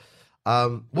 Yeah.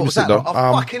 What was that?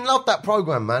 I fucking love that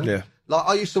program, man. Yeah. Like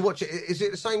I used to watch it. Is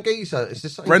it the same geezer? It's the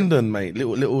same. Brendan, mate,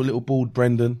 little bald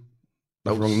Brendan.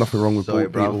 Nothing wrong with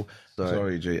bald people.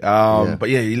 Sorry, G. But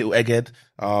yeah, you little egghead.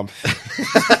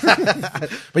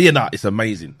 But yeah, it's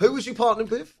amazing. Who was you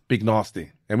partnered with? Big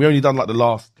Nasty, and we only done like the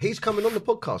last. He's coming on the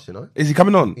podcast, you know. Is he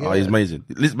coming on? Yeah. Oh, he's amazing.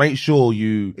 Let's make sure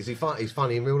you. Is he funny? He's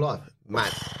funny in real life.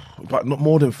 Mad. But not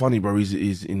more than funny, bro. He's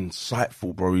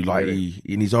insightful, bro. He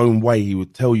in his own way, he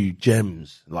would tell you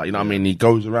gems. Like, you know what I mean? He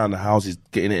goes around the houses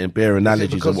getting it in bare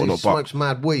analogies and whatnot. He smokes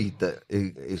mad weed that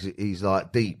he's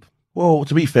like deep. Well,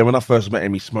 to be fair, when I first met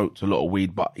him, he smoked a lot of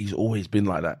weed, but he's always been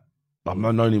like that. I've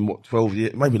known him, 12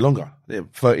 years, maybe longer,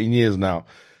 13 years now.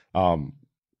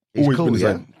 He's always cool, been the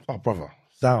yeah? same. Oh, brother,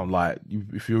 sound like,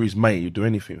 if you're his mate, he'd do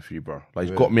anything for you, bro. Like,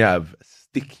 he's got me out of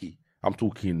sticky, I'm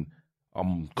talking,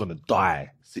 I'm gonna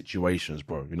die situations,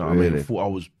 bro. You know what I mean? I thought I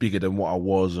was bigger than what I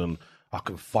was and I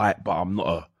can fight, but I'm not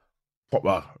a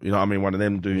proper, you know what I mean, one of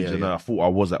them dudes. I thought I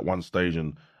was at one stage,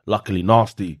 and luckily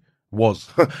Nasty was,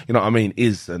 you know what I mean,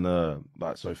 and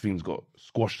like, so things got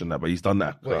squashed in that, but he's done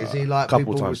that is he like, couple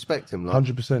people times. respect him? Like?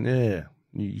 100%, yeah.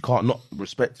 You can't not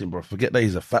respect him, bro. Forget that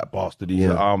he's a fat bastard. He's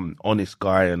an honest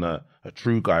guy and a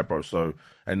true guy, bro. So,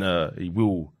 and he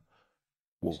will.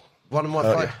 One of my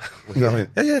favourite. You know what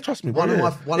I mean? Yeah, trust me,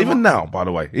 bro. Even now, by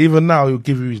the way, even now, he'll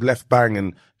give you his left bang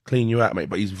and clean you out, mate.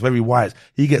 But he's very wise.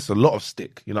 He gets a lot of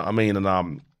stick, you know what I mean?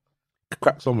 And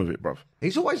cracks on with it, bro.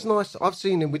 He's always nice. I've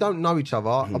seen him. We don't know each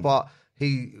other, but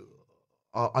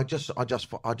I just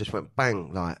went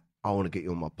bang, like, I want to get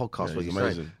you on my podcast. What you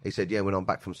saying? He said, yeah, when I'm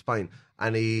back from Spain.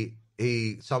 And he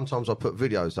sometimes I put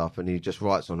videos up and he just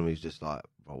writes on them. He's just like,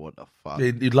 bro, what the fuck?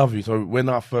 He'd love you. So when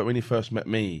he first met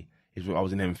me, I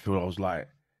was in Enfield. I was like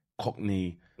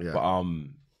Cockney, but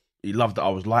he loved that I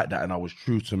was like that, and I was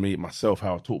true to me myself,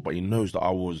 how I talk. But he knows that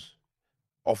I was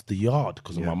off the yard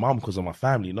because of my mum, because of my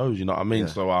family. He knows, you know what I mean.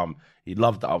 So he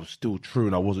loved that I was still true,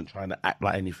 and I wasn't trying to act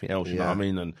like anything else. You know what I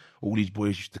mean. And all these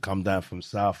boys used to come down from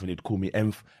South, and he'd call me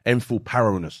Enfield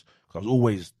Paragonus because I was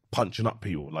always punching up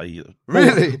people. Like,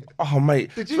 really? Oh, mate.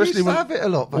 Did you used to have it a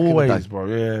lot back always, in the day? bro.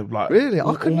 Yeah, like really.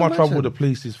 All my trouble with the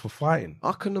police is for fighting.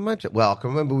 I couldn't imagine. Well, I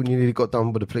can remember when you nearly got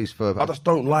done with the police for. I just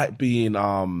don't like being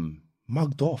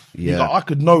mugged off. Yeah, like, I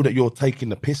could know that you're taking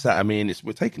the piss out of me, and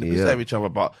we're taking the piss out of each other,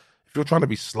 but if you're trying to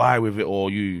be sly with it, or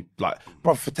you like,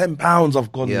 bro, for £10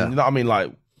 I've gone, you know what I mean,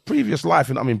 like previous life,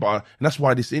 you know what I mean, and that's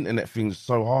why this internet thing's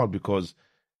so hard, because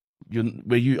I'm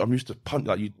used to punch,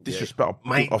 like, you disrespect,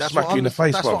 mate, I'll smack you in the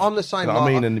face. That's what I'm the same. You know what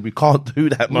I mean, and we can't do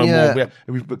that no more.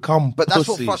 We've become But that's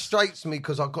pussies. what frustrates me,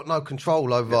 because I've got no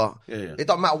control over. It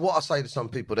don't matter what I say to some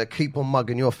people; they keep on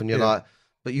mugging you off, and you're like,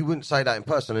 but you wouldn't say that in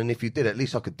person. And if you did, at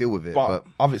least I could deal with it. But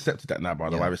I've accepted that now. By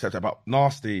the way, I've accepted that. But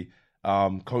Nasty.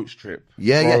 Coach trip.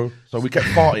 Bro. So we kept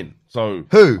farting. So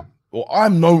who? Well,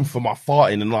 I'm known for my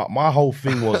farting, and like my whole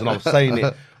thing was, and I was saying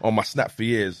it on my Snap for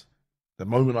years. The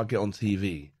moment I get on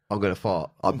TV, I'm gonna fart.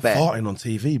 I'm farting on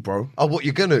TV, bro. Oh, what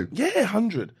you gonna? Yeah,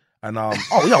 100. And I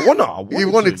wanted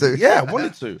you wanted to? Yeah, I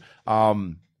wanted to.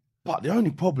 But the only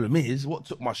problem is, what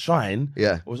took my shine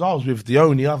was I was with the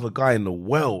only other guy in the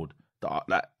world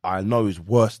that I know is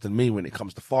worse than me when it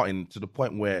comes to farting, to the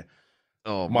point where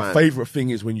my favourite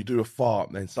thing is when you do a fart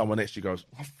and then someone next to you goes,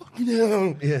 oh, fucking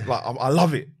hell. Yeah. Like, I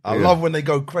love it. I love when they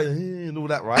go crazy and all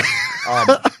that, right?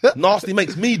 Nasty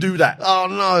makes me do that. Oh,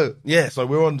 no. Yeah,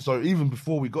 so so even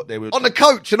before we got there, on the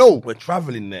coach and all. We're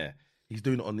travelling there. He's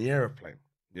doing it on the aeroplane.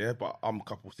 Yeah, but I'm a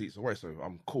couple of seats away, so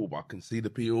I'm cool, but I can see the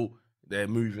people. They're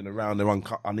moving around. They're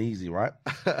uneasy, right?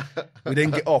 We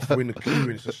then get off. We're in the queue,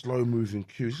 and it's a slow-moving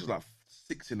queue. It's just like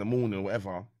 6 a.m. or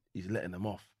whatever. He's letting them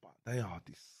off, but they are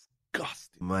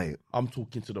disgusting, mate. I'm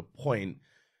talking to the point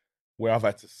where I've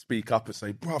had to speak up and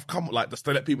say, bruv, come on, like, just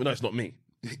to let people know it's not me.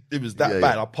 It was that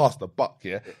bad. I passed the buck,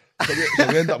 So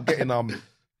we end up getting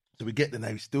so we get there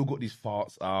now, we still got these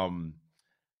farts.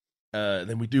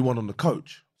 Then we do one on the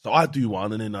coach. So I do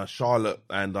one, and then Charlotte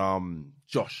and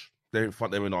Josh, they're in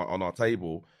front, on our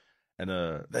table, and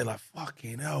they're like,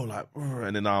 fucking hell, like,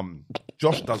 and then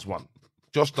Josh does one,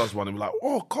 and we're like,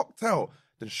 oh, cocktail.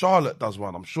 Then Charlotte does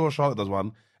one. I'm sure Charlotte does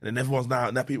one. And then everyone's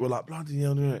now people are like, bloody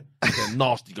hell, and then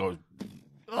Nasty goes,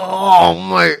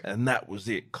 oh, mate. And that was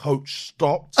it. Coach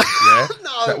stopped. Yeah.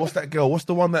 No. What's that girl? What's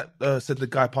the one that said the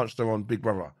guy punched her on Big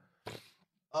Brother?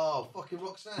 Oh, fucking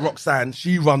Roxanne. Roxanne,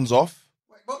 she runs off.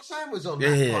 Wait, Roxanne was on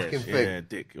that fucking thing. Yeah,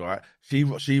 dick, right? She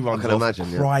runs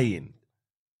off crying.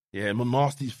 Yeah,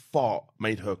 Nasty's fart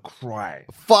made her cry.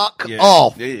 Fuck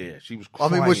off. Yeah, she was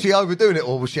crying. I mean, was she overdoing it,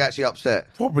 or was she actually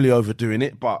upset? Probably overdoing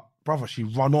it, but brother, she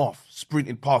run off,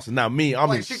 sprinting past, and now me, I'm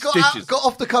in stitches. Got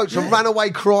off the coach and ran away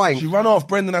crying. She ran off.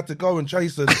 Brendan had to go and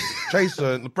chase her,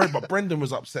 but Brendan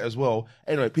was upset as well.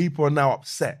 Anyway, people are now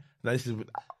upset. Now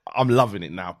I'm loving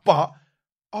it now, but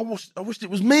I wished it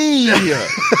was me.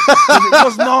 It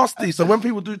was Nasty. So when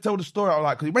people do tell the story, I'm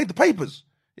like, because he made the papers.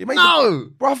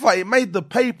 Brother, it made the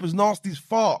papers. Nasty's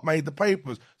fart made the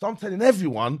papers. So I'm telling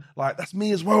everyone, like, that's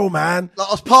me as well, man. Like,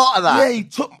 I was part of that. Yeah, he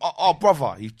took,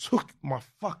 brother, he took my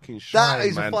fucking shine, That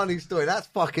is man. a funny story. That's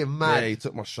fucking mad. Yeah, he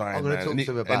took my shine, I'm going man. to talk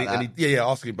to him about that. Yeah,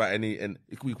 ask him about it. And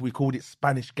we called it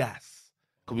Spanish gas.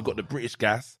 Because we got the British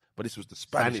gas, but this was the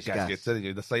Spanish gas. Yeah, telling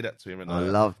you to say that to him. And, I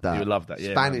love that. You would love that,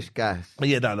 yeah. Spanish gas.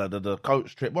 Yeah, the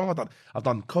coach trip. What have I done? I've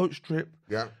done coach trip.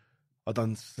 Yeah. I've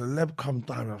done Celeb Come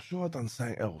Down. I'm sure I've done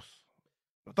something else.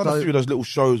 I've done a few of those little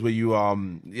shows where you,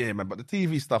 yeah, man. But the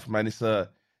TV stuff, man, it's all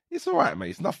right,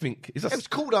 mate. It's nothing. It's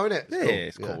cool though, isn't it?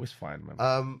 It's cool. Yeah. It's fine,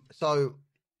 man. So,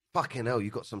 fucking hell, you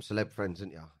got some celeb friends,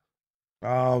 didn't you?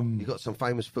 You got some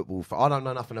famous football. I don't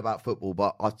know nothing about football,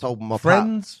 but I told my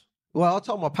friends. Well, I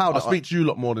told my pal. I speak to you a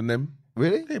lot more than them.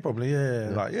 Really? Yeah, probably.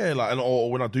 Yeah.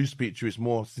 Or when I do speak to you, it's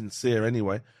more sincere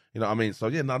anyway. You know what I mean? So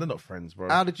yeah, no, they're not friends, bro.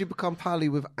 How did you become pally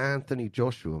with Anthony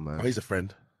Joshua, man? Oh, he's a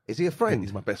friend. Is he a friend?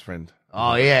 He's my best friend.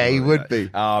 Oh, yeah, he would be.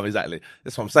 Oh, exactly.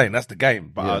 That's what I'm saying. That's the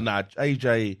game. But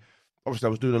AJ, obviously, I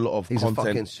was doing a lot of content. He's a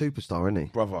fucking superstar, isn't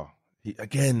he? Brother.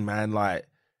 Again, man, like,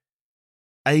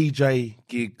 AJ,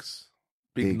 Giggs,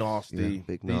 Big Nasty,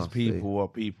 these people are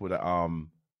people that are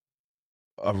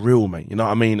real, mate. You know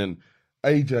what I mean? And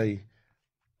AJ...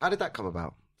 How did that come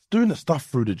about? Doing the stuff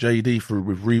through the JD,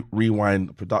 with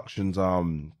Rewind Productions,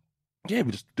 yeah,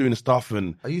 we're just doing the stuff.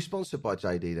 And are you sponsored by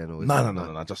JD then? Or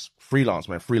no, just freelance,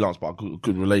 man. Freelance, but a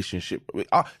good relationship.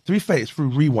 To be fair, it's through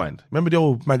Rewind. Remember the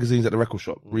old magazines at the record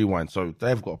shop, Rewind? So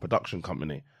they've got a production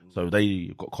company. So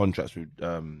they've got contracts with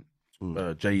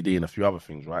JD and a few other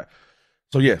things, right?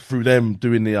 So yeah, through them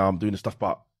doing the stuff.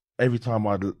 But every time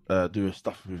I'd do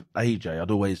stuff with AJ,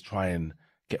 I'd always try and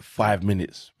get 5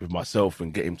 minutes with myself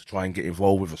and get him to try and get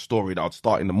involved with a story that I'd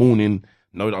start in the morning,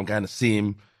 know that I'm going to see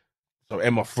him. So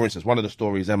Emma, for instance, one of the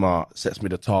stories, Emma sets me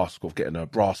the task of getting her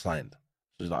bra signed.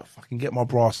 So she's like, fucking get my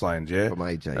bra signed, yeah? From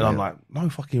AJ, and I'm like, no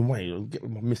fucking way. I'll get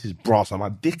my missus' bra signed. My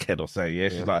dickhead will say, yeah?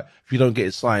 She's like, if you don't get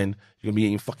it signed, you're going to be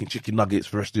eating fucking chicken nuggets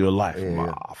for the rest of your life. I'm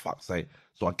like, fuck's sake.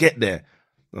 So I get there.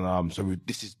 And,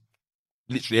 this is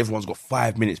literally everyone's got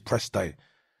 5 minutes press day.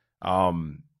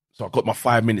 So I got my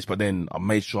 5 minutes, but then I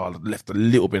made sure I left a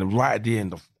little bit. And right at the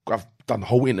end, I've done the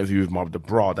whole interview with the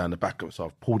bra down the back of it. So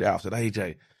I've pulled it out. I said,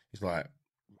 AJ, he's like,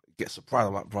 get surprised.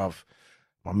 I'm like, bruv,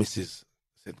 my missus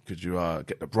said, could you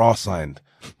get the bra signed?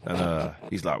 And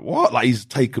he's like, what? Like, he's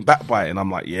taken back by it. And I'm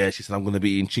like, yeah. She said, I'm going to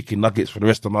be eating chicken nuggets for the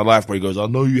rest of my life. Bro, he goes, I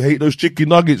know you hate those chicken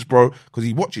nuggets, bro. Because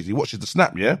he watches the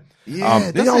Snap, yeah?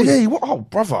 Yeah,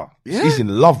 brother. Yeah? He's in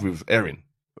love with Erin.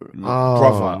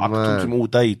 Brother, I could talk to man. him all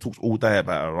day. He talks all day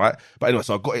about her, right? But anyway,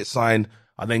 so I got it signed.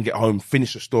 I then get home,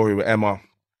 finish the story with Emma.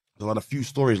 I've had a few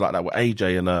stories like that with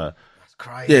AJ and That's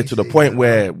crazy. yeah, to the point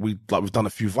where we've done a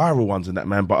few viral ones in that,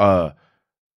 man. But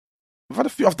we've had a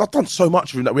few. I've done so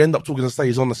much with him that we end up talking. To say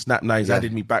he's on the Snap now. He's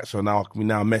added me back, so now we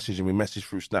message and we message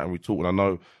through Snap and we talk. And I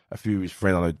know a few of his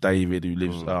friends. I know David who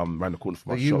lives around the corner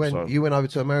from my shop. You went over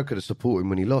to America to support him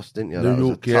when he lost, didn't you? New That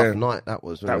York, was a tough night. That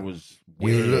was weird.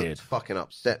 You looked fucking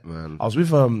upset, man. I was with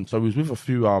so we was with a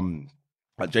few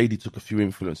like JD took a few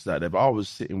influences out there, but I was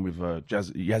sitting with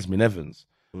Yasmin Evans.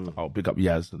 Oh, big up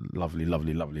Yaz,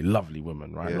 lovely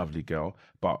woman, right? Yeah. Lovely girl.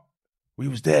 But we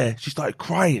was there. She started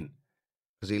crying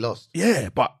Because he lost. Yeah,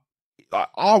 but like,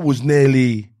 I was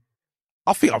nearly.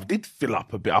 I think I did fill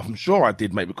up a bit. I'm sure I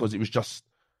did, mate, because it was just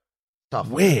Tough.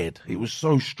 weird. It was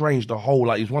so strange. The whole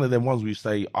like it's one of them ones where you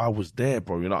say I was there,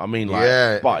 bro. You know what I mean? Like,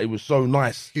 Yeah. But it was so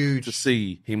nice, Huge. to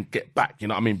see him get back. You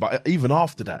know what I mean? But even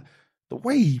after that, the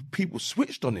way people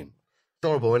switched on him. It's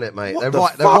horrible, isn't it, mate? What They the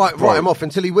write fuck, bro? him off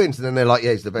until he wins, and then they're like,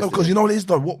 yeah, he's the best. No, because you know what it is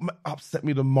though. What upset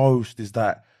me the most is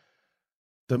that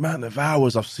the amount of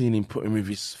hours I've seen him put in with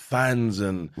his fans,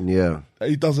 and Yeah.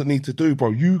 he doesn't need to do,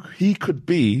 bro. He could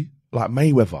be like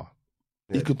Mayweather.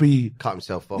 He Yeah. could be, Cut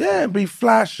himself off. yeah, and be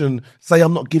flash and say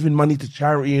I'm not giving money to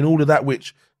charity and all of that.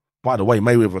 Which, by the way,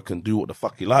 Mayweather can do what the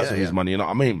fuck he likes with his money. You know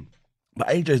what I mean? But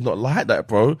AJ's not like that,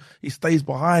 bro. He stays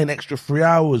behind extra 3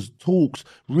 hours,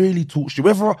 really talks to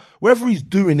you. Whether he's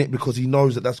doing it because he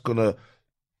knows that that's gonna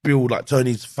build, like, turn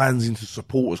his fans into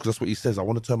supporters, because that's what he says. I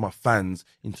want to turn my fans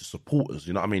into supporters.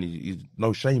 You know what I mean? He's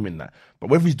no shame in that. But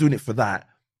whether he's doing it for that,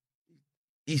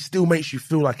 he still makes you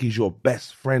feel like he's your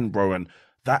best friend, bro. And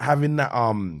that having that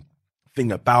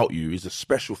thing about you is a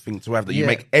special thing to have. That you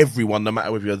make everyone, no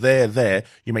matter whether you're there,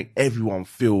 you make everyone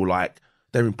feel like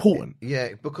they're important. Yeah,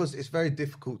 because it's very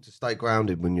difficult to stay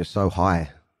grounded when you're so high.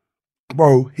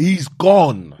 Bro, he's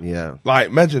gone. Yeah. Like,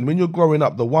 imagine when you're growing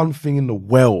up, the one thing in the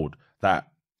world that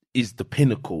is the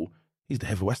pinnacle, he's the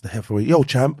heavyweight. That's the heavyweight. Yo,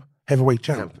 champ. Heavyweight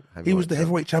champ. He was the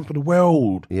heavyweight champ of the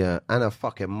world. Yeah, and a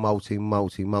fucking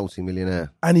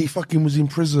multi-millionaire. And he fucking was in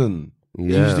prison.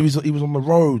 Yeah. He was on the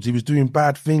roads. He was doing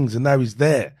bad things, and now he's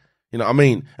there. You know what I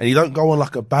mean? And he don't go on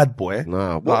like a bad boy.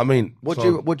 No. What I mean? What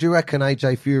do you reckon,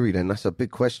 AJ Fury? Then that's a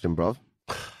big question, bruv.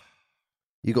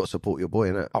 You got to support your boy,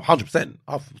 innit? 100%.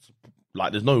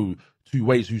 Like, there's no two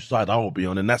ways whose side I will be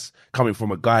on, and that's coming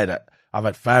from a guy that I've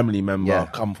had family member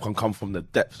come from the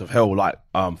depths of hell, like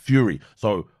Fury.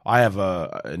 So I have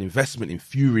an investment in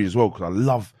Fury as well because I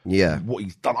love what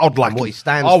he's done. I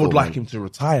would like him to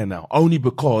retire now, only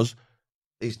because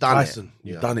he's done Tyson, it.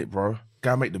 You've done it, bro.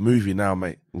 Go and make the movie now,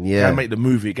 mate. Yeah. Go and make the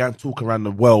movie. Go and talk around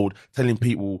the world, telling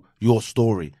people your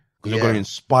story because you're going to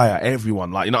inspire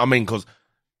everyone. Like, you know what I mean? Because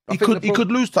he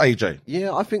could lose to AJ.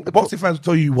 Yeah, I think the boxing fans will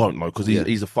tell you won't know because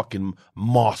he's a fucking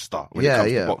master when it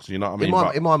comes to boxing. You know what I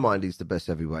mean? In my mind, he's the best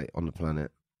heavyweight on the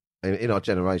planet in our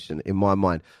generation. In my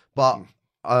mind, but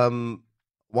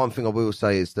one thing I will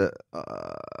say is that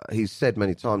he's said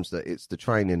many times that it's the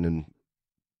training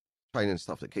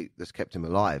stuff that's kept him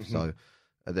alive. Mm-hmm. So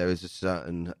there is a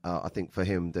certain, I think for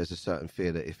him, there's a certain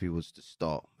fear that if he was to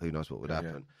stop, who knows what would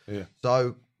happen. Yeah.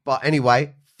 So, but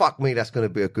anyway. Fuck me, that's going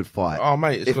to be a good fight. Oh,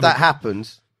 mate. If that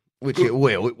happens, which it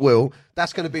will,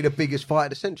 that's going to be the biggest fight of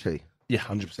the century. Yeah,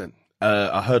 100%.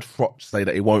 I heard Frotch say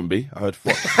that it won't be. I heard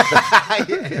Frotch.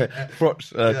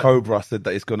 Frotch Cobra said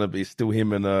that it's going to be still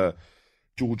him and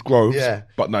George Groves. Yeah.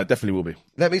 But no, it definitely will be.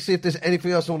 Let me see if there's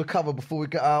anything else I want to cover before we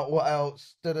get out. What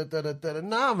else?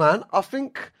 Nah, man. I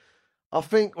think,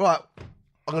 right,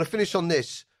 I'm going to finish on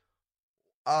this.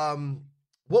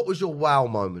 What was your wow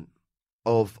moment?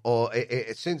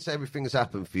 Since everything has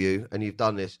happened for you and you've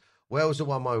done this, where was the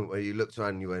one moment where you looked around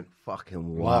and you went,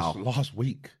 fucking wow? Last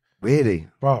week. Really?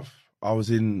 Bruv, I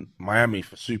was in Miami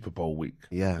for Super Bowl week.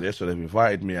 Yeah. So they've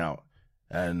invited me out.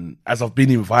 And as I've been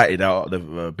invited out,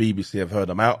 the BBC have heard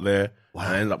I'm out there. Wow.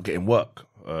 And I ended up getting work.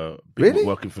 Really?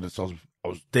 Working for I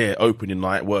was there opening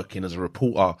night, working as a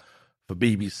reporter for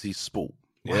BBC Sport.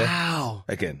 Yeah. Wow.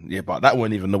 Again, but that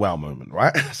wasn't even the wow moment,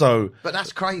 right? So, but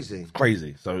that's crazy. It's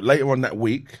crazy. So later on that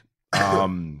week,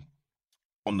 on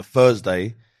the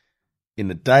Thursday, in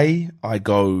the day, I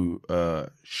go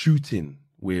shooting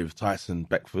with Tyson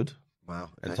Beckford. Wow.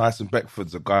 Okay. And Tyson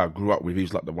Beckford's a guy I grew up with. He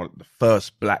was like the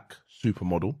first black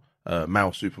supermodel,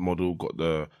 male supermodel. Got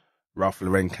the Ralph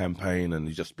Lauren campaign, and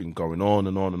he's just been going on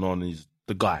and on and on. He's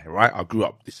the guy, right?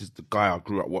 This is the guy I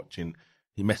grew up watching.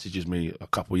 He messages me a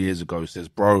couple of years ago, says,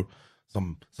 bro,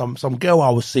 some girl I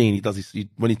was seeing, he does this,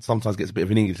 when he sometimes gets a bit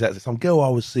of an English, he says, some girl I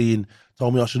was seeing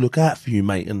told me I should look out for you,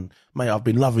 mate. And, mate, I've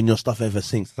been loving your stuff ever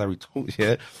since. That's how he talks,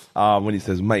 when he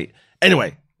says, mate.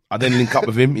 Anyway, I then link up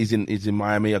with him. He's in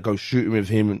Miami. I go shooting with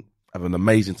him and have an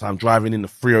amazing time driving in the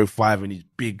 305 and he's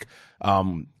big.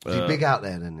 Is he big out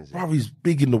there then, is he? Bro, he's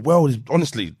big in the world.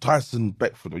 Honestly, Tyson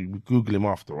Beckford, you Google him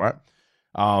after, right?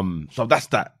 So that's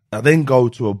that. I then go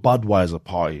to a Budweiser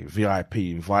party, VIP,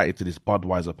 invited to this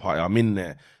Budweiser party. I'm in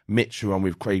there. Mitch, who I'm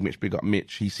with, Craig Mitch, big up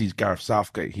Mitch. He sees Gareth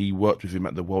Southgate. He worked with him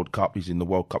at the World Cup. He's in the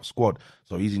World Cup squad.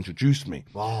 So he's introduced me.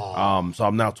 Wow. So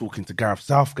I'm now talking to Gareth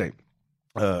Southgate.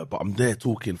 But I'm there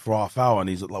talking for half hour and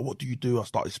he's like, what do you do? I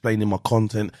start explaining my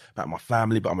content about my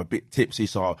family, but I'm a bit tipsy.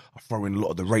 So I throw in a lot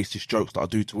of the racist jokes that I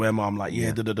do to Emma. I'm like,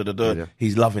 yeah.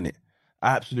 He's loving it.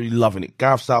 Absolutely loving it.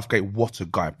 Gareth Southgate, what a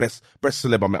guy. Best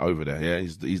celeb I met over there. Yeah,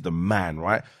 he's the man,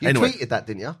 right? You tweeted that,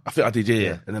 didn't you? I think I did,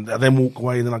 yeah. And then I walk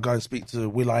away and then I go and speak to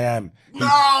Will.i.am.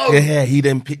 No! Yeah, he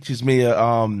then pictures me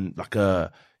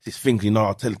this thing,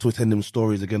 I tell to attend them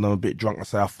stories again. I'm a bit drunk. I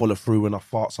say I follow through when I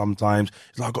fart sometimes.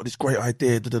 He's like, I got this great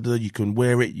idea. You can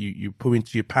wear it. You put it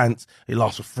into your pants. It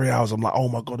lasts for 3 hours. I'm like, oh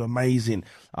my God, amazing.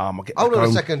 Hold on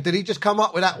a second. Did he just come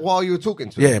up with that while you were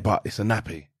talking to him? Yeah, but it's a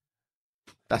nappy.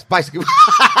 That's basically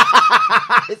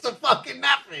it's a fucking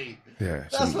nappy. Yeah,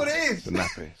 that's what it is.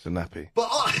 It's a nappy. But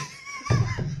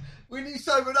when you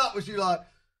sobered up, was you like?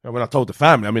 When I told the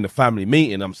family, I'm in a family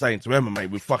meeting. I'm saying to Emma,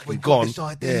 mate, we've fucking gone. This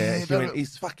idea, yeah, she went,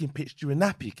 he's fucking pitched you a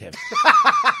nappy, Kev.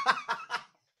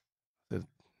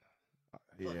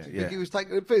 You think he was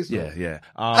taking a piss? Yeah.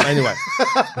 Anyway,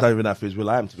 I don't even know if it was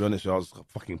Will.i.am, to be honest. I was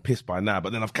fucking pissed by now.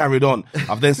 But then I've carried on.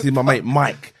 I've then seen my mate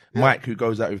Mike. Mike, who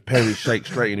goes out with Perry Shake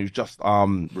Straight and who's just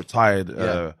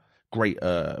retired, great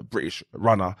British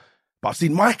runner. But I've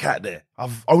seen Mike out there.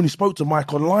 I've only spoke to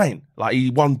Mike online. Like, he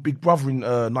won Big Brother in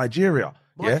Nigeria.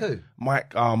 Mike who?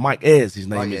 Mike Ayres, his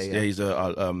name is. Yeah. He's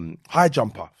a high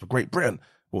jumper for Great Britain,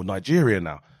 or Nigeria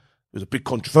now. There's a big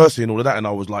controversy and all of that, and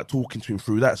I was like talking to him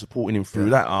through that, supporting him through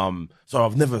that. So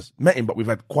I've never met him, but we've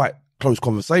had quite close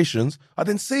conversations. I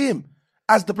didn't see him.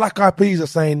 As the Black Eyed Peas are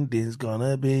saying, "This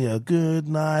gonna be a good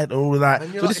night," and all of that.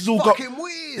 And so like, this is all fucking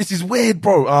weird. This is weird,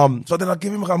 bro. So then I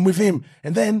give him, I'm with him,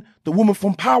 and then the woman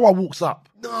from Power walks up.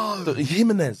 No,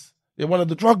 Jimenez. Yeah, one of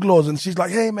the drug laws. And she's like,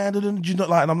 hey, man, do you not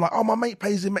like? And I'm like, oh, my mate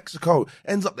plays in Mexico.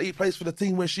 Ends up that he plays for the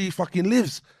team where she fucking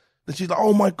lives. Then she's like,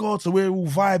 oh, my God. So we're all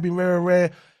vibing rare.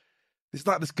 It's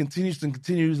like this continues and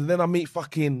continues. And then I meet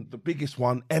fucking the biggest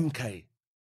one, MK.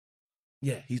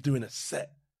 Yeah, he's doing a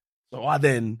set. So I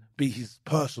then be his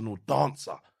personal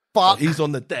dancer. Fuck. So he's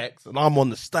on the decks and I'm on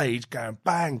the stage going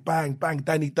bang, bang, bang.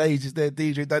 Danny Dage is there,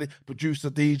 DJ, Danny, producer,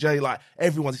 DJ, like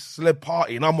everyone's a celeb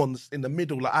party and I'm in the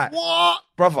middle like that. What?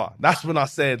 Brother, that's when I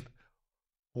said,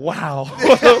 wow.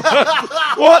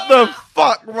 What the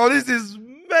fuck, bro? This is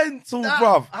mental,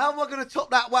 bruv. How am I going to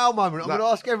top that wow moment? I'm going to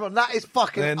ask everyone. That is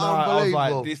fucking unbelievable. I was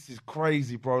like, this is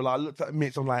crazy, bro. Like, I looked at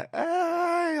Mitch, I'm like,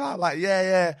 hey, like,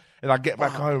 yeah. And I get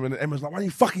back home and Emma's like, why don't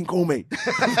you fucking call me?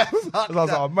 And I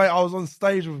was like, mate, I was on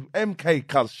stage with MK,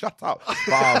 cuz, shut up.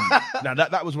 But, now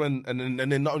that was when, and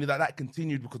then not only that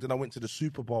continued because then I went to the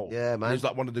Super Bowl. Yeah, man. It was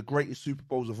like one of the greatest Super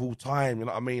Bowls of all time, you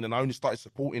know what I mean? And I only started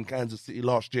supporting Kansas City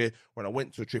last year when I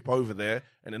went to a trip over there.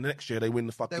 And then the next year they win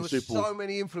the fucking Super Bowl. There were so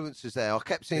many influencers there. I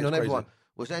kept seeing on crazy. everyone.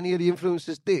 Was any of the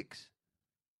influencers dicks?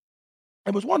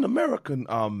 It was one American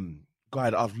guy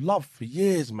that I've loved for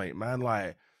years, mate, man.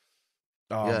 Like,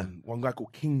 one guy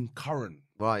called King Curran.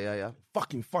 Right, yeah.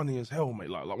 Fucking funny as hell, mate.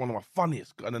 Like one of my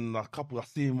funniest. And then a couple, I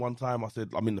see him one time. I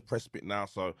said, I'm in the press bit now,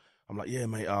 so I'm like, yeah,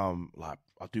 mate. Like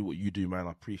I do what you do, man.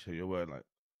 I appreciate your word. Like,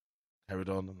 carried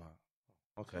on. I'm like,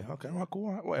 okay, right, cool,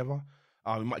 all right, whatever.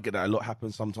 You might get that. A lot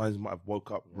happens sometimes. You might have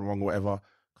woke up wrong or whatever.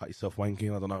 Cut yourself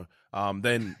wanking. I don't know.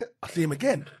 Then I see him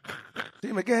again.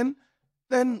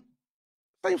 Then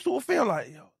same sort of thing. I'm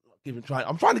like, yo,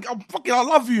 I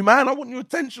love you, man. I want your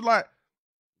attention. Like,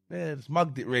 yeah, just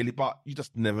mugged it really, but you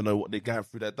just never know what they're going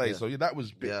through that day. Yeah. So yeah, that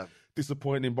was a bit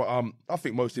disappointing. But I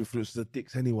think most influencers are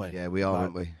dicks anyway. Yeah, we are,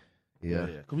 aren't we? Yeah.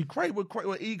 Because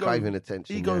we're ego, craving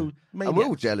attention. Ego, and we're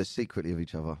all jealous secretly of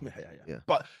each other. Yeah.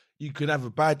 But you could have a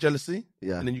bad jealousy,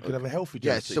 and then you could have a healthy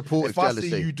jealousy. Yeah, supportive jealousy.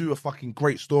 If I see you do a fucking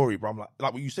great story, bro, I'm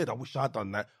like what you said, I wish I'd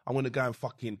done that. I'm going to go and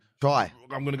fucking try.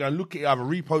 I'm going to go and look at it, either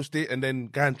repost it, and then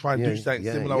go and try and do something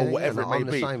similar or whatever it may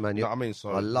be. Same, man. You know what I mean?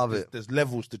 So I love it. There's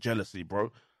levels to jealousy,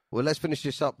 bro. Well, let's finish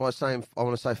this up by saying I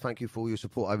want to say thank you for all your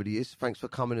support over the years. Thanks for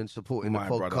coming and supporting the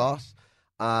podcast.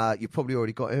 You probably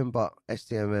already got him, but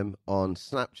STMM on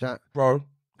Snapchat. Bro,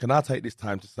 can I take this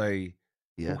time to say,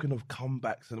 talking of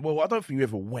comebacks, and well, I don't think you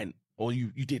ever went, or you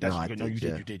did. Actually, you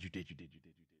did.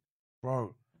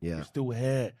 Bro, you're still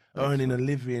here, earning a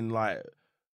living, like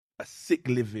a sick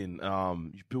living.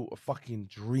 You built a fucking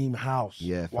dream house.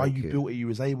 Yeah, while you built it, you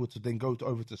was able to then go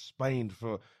over to Spain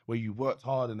for where you worked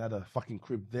hard and had a fucking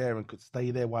crib there and could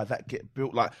stay there while that get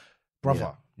built. Like,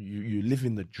 brother, you live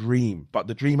in the dream, but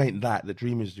the dream ain't that. The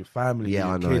dream is your family. Yeah,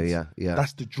 your I know. Kids. Yeah.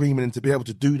 That's the dream, and to be able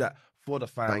to do that for the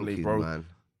family, Thank you, bro. Man.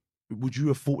 Would you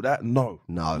have thought that? No.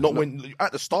 Not when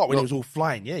at the start when it was all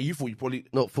flying. Yeah, you thought you probably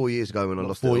not 4 years ago when I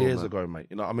lost 4 it. years ago, mate.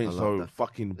 You know what I mean? So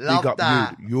fucking love big up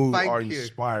that. you. You are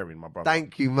inspiring, my brother.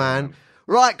 Thank you, man.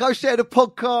 Right, go share the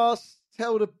podcast.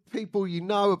 Tell the people you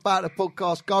know about the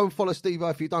podcast. Go and follow Steve-O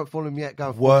if you don't follow him yet. Go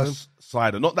and follow him. Worst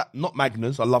cider, not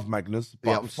Magnus. I love Magnus,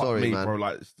 but I'm sorry, me, man. bro.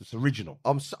 Like it's original.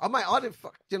 Mate, I didn't.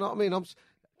 You know what I mean?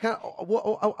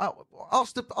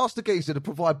 Ask the geezer to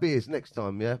provide beers next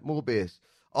time. Yeah, more beers.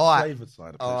 All right. Flavoured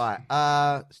cider. All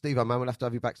right. Steve-O, man, we'll have to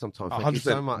have you back sometime. Thank you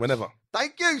so much. Whenever.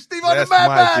 Thank you, Steve-O, the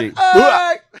man.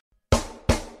 Hey!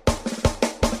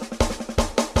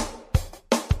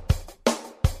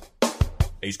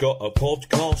 He's got a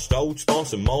podcast, Old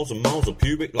Spice and miles of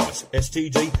pubic lice.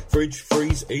 STD, fridge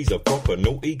freeze, he's a proper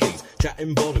naughty geese.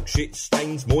 Chatting bollocks, shit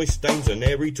stains, moist stains, and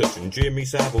airy touch. And Jimmy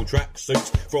Savile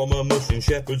tracksuits from a mush in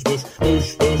Shepherd's Bush.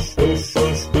 Hush, hush, hush,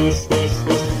 hush, hush, hush,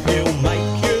 hush. He'll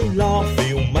make you laugh,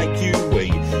 he'll make you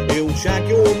eat. He'll shag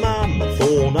your mum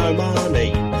for no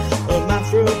money.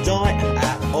 Hermaphrodite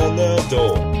out on the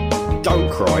door. Don't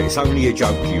cry, it's only a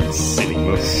joke, you silly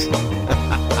mush.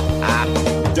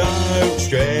 Don't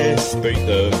stress, beat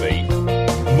the meat.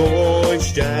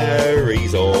 Moisture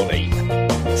is on heat.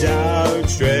 Don't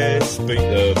stress, beat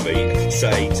the meat.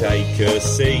 Say take a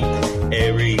seat.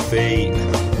 Airy feet,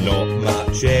 not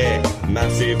much air.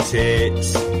 Massive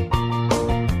tits.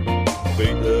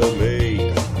 Beat the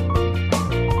meat.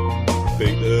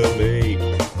 Beat the meat.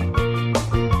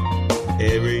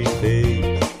 Airy feet.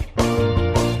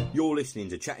 You're listening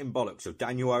to Chatting Bollocks of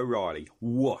Daniel O'Reilly.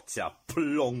 What a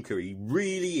plonker he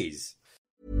really is.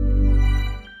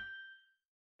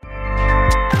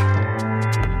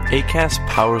 Acast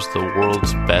powers the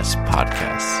world's best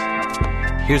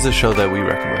podcasts. Here's a show that we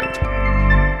recommend.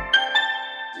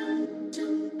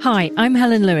 Hi, I'm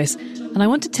Helen Lewis, and I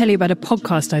want to tell you about a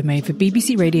podcast I've made for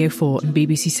BBC Radio 4 and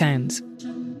BBC Sounds.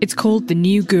 It's called The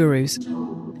New Gurus.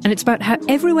 And it's about how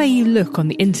everywhere you look on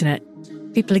the internet,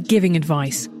 people are giving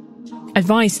advice.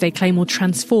 Advice they claim will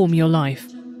transform your life.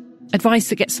 Advice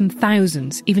that gets them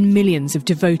thousands, even millions of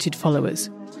devoted followers.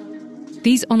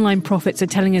 These online prophets are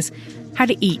telling us how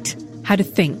to eat, how to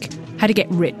think, how to get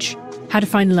rich, how to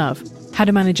find love, how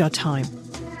to manage our time.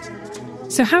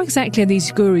 So how exactly are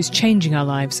these gurus changing our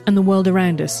lives and the world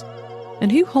around us?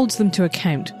 And who holds them to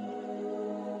account?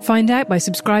 Find out by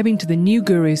subscribing to The New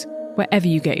Gurus wherever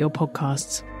you get your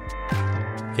podcasts.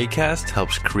 Acast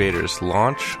helps creators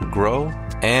launch, grow,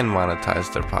 and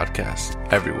monetize their podcasts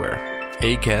everywhere.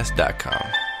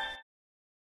 Acast.com.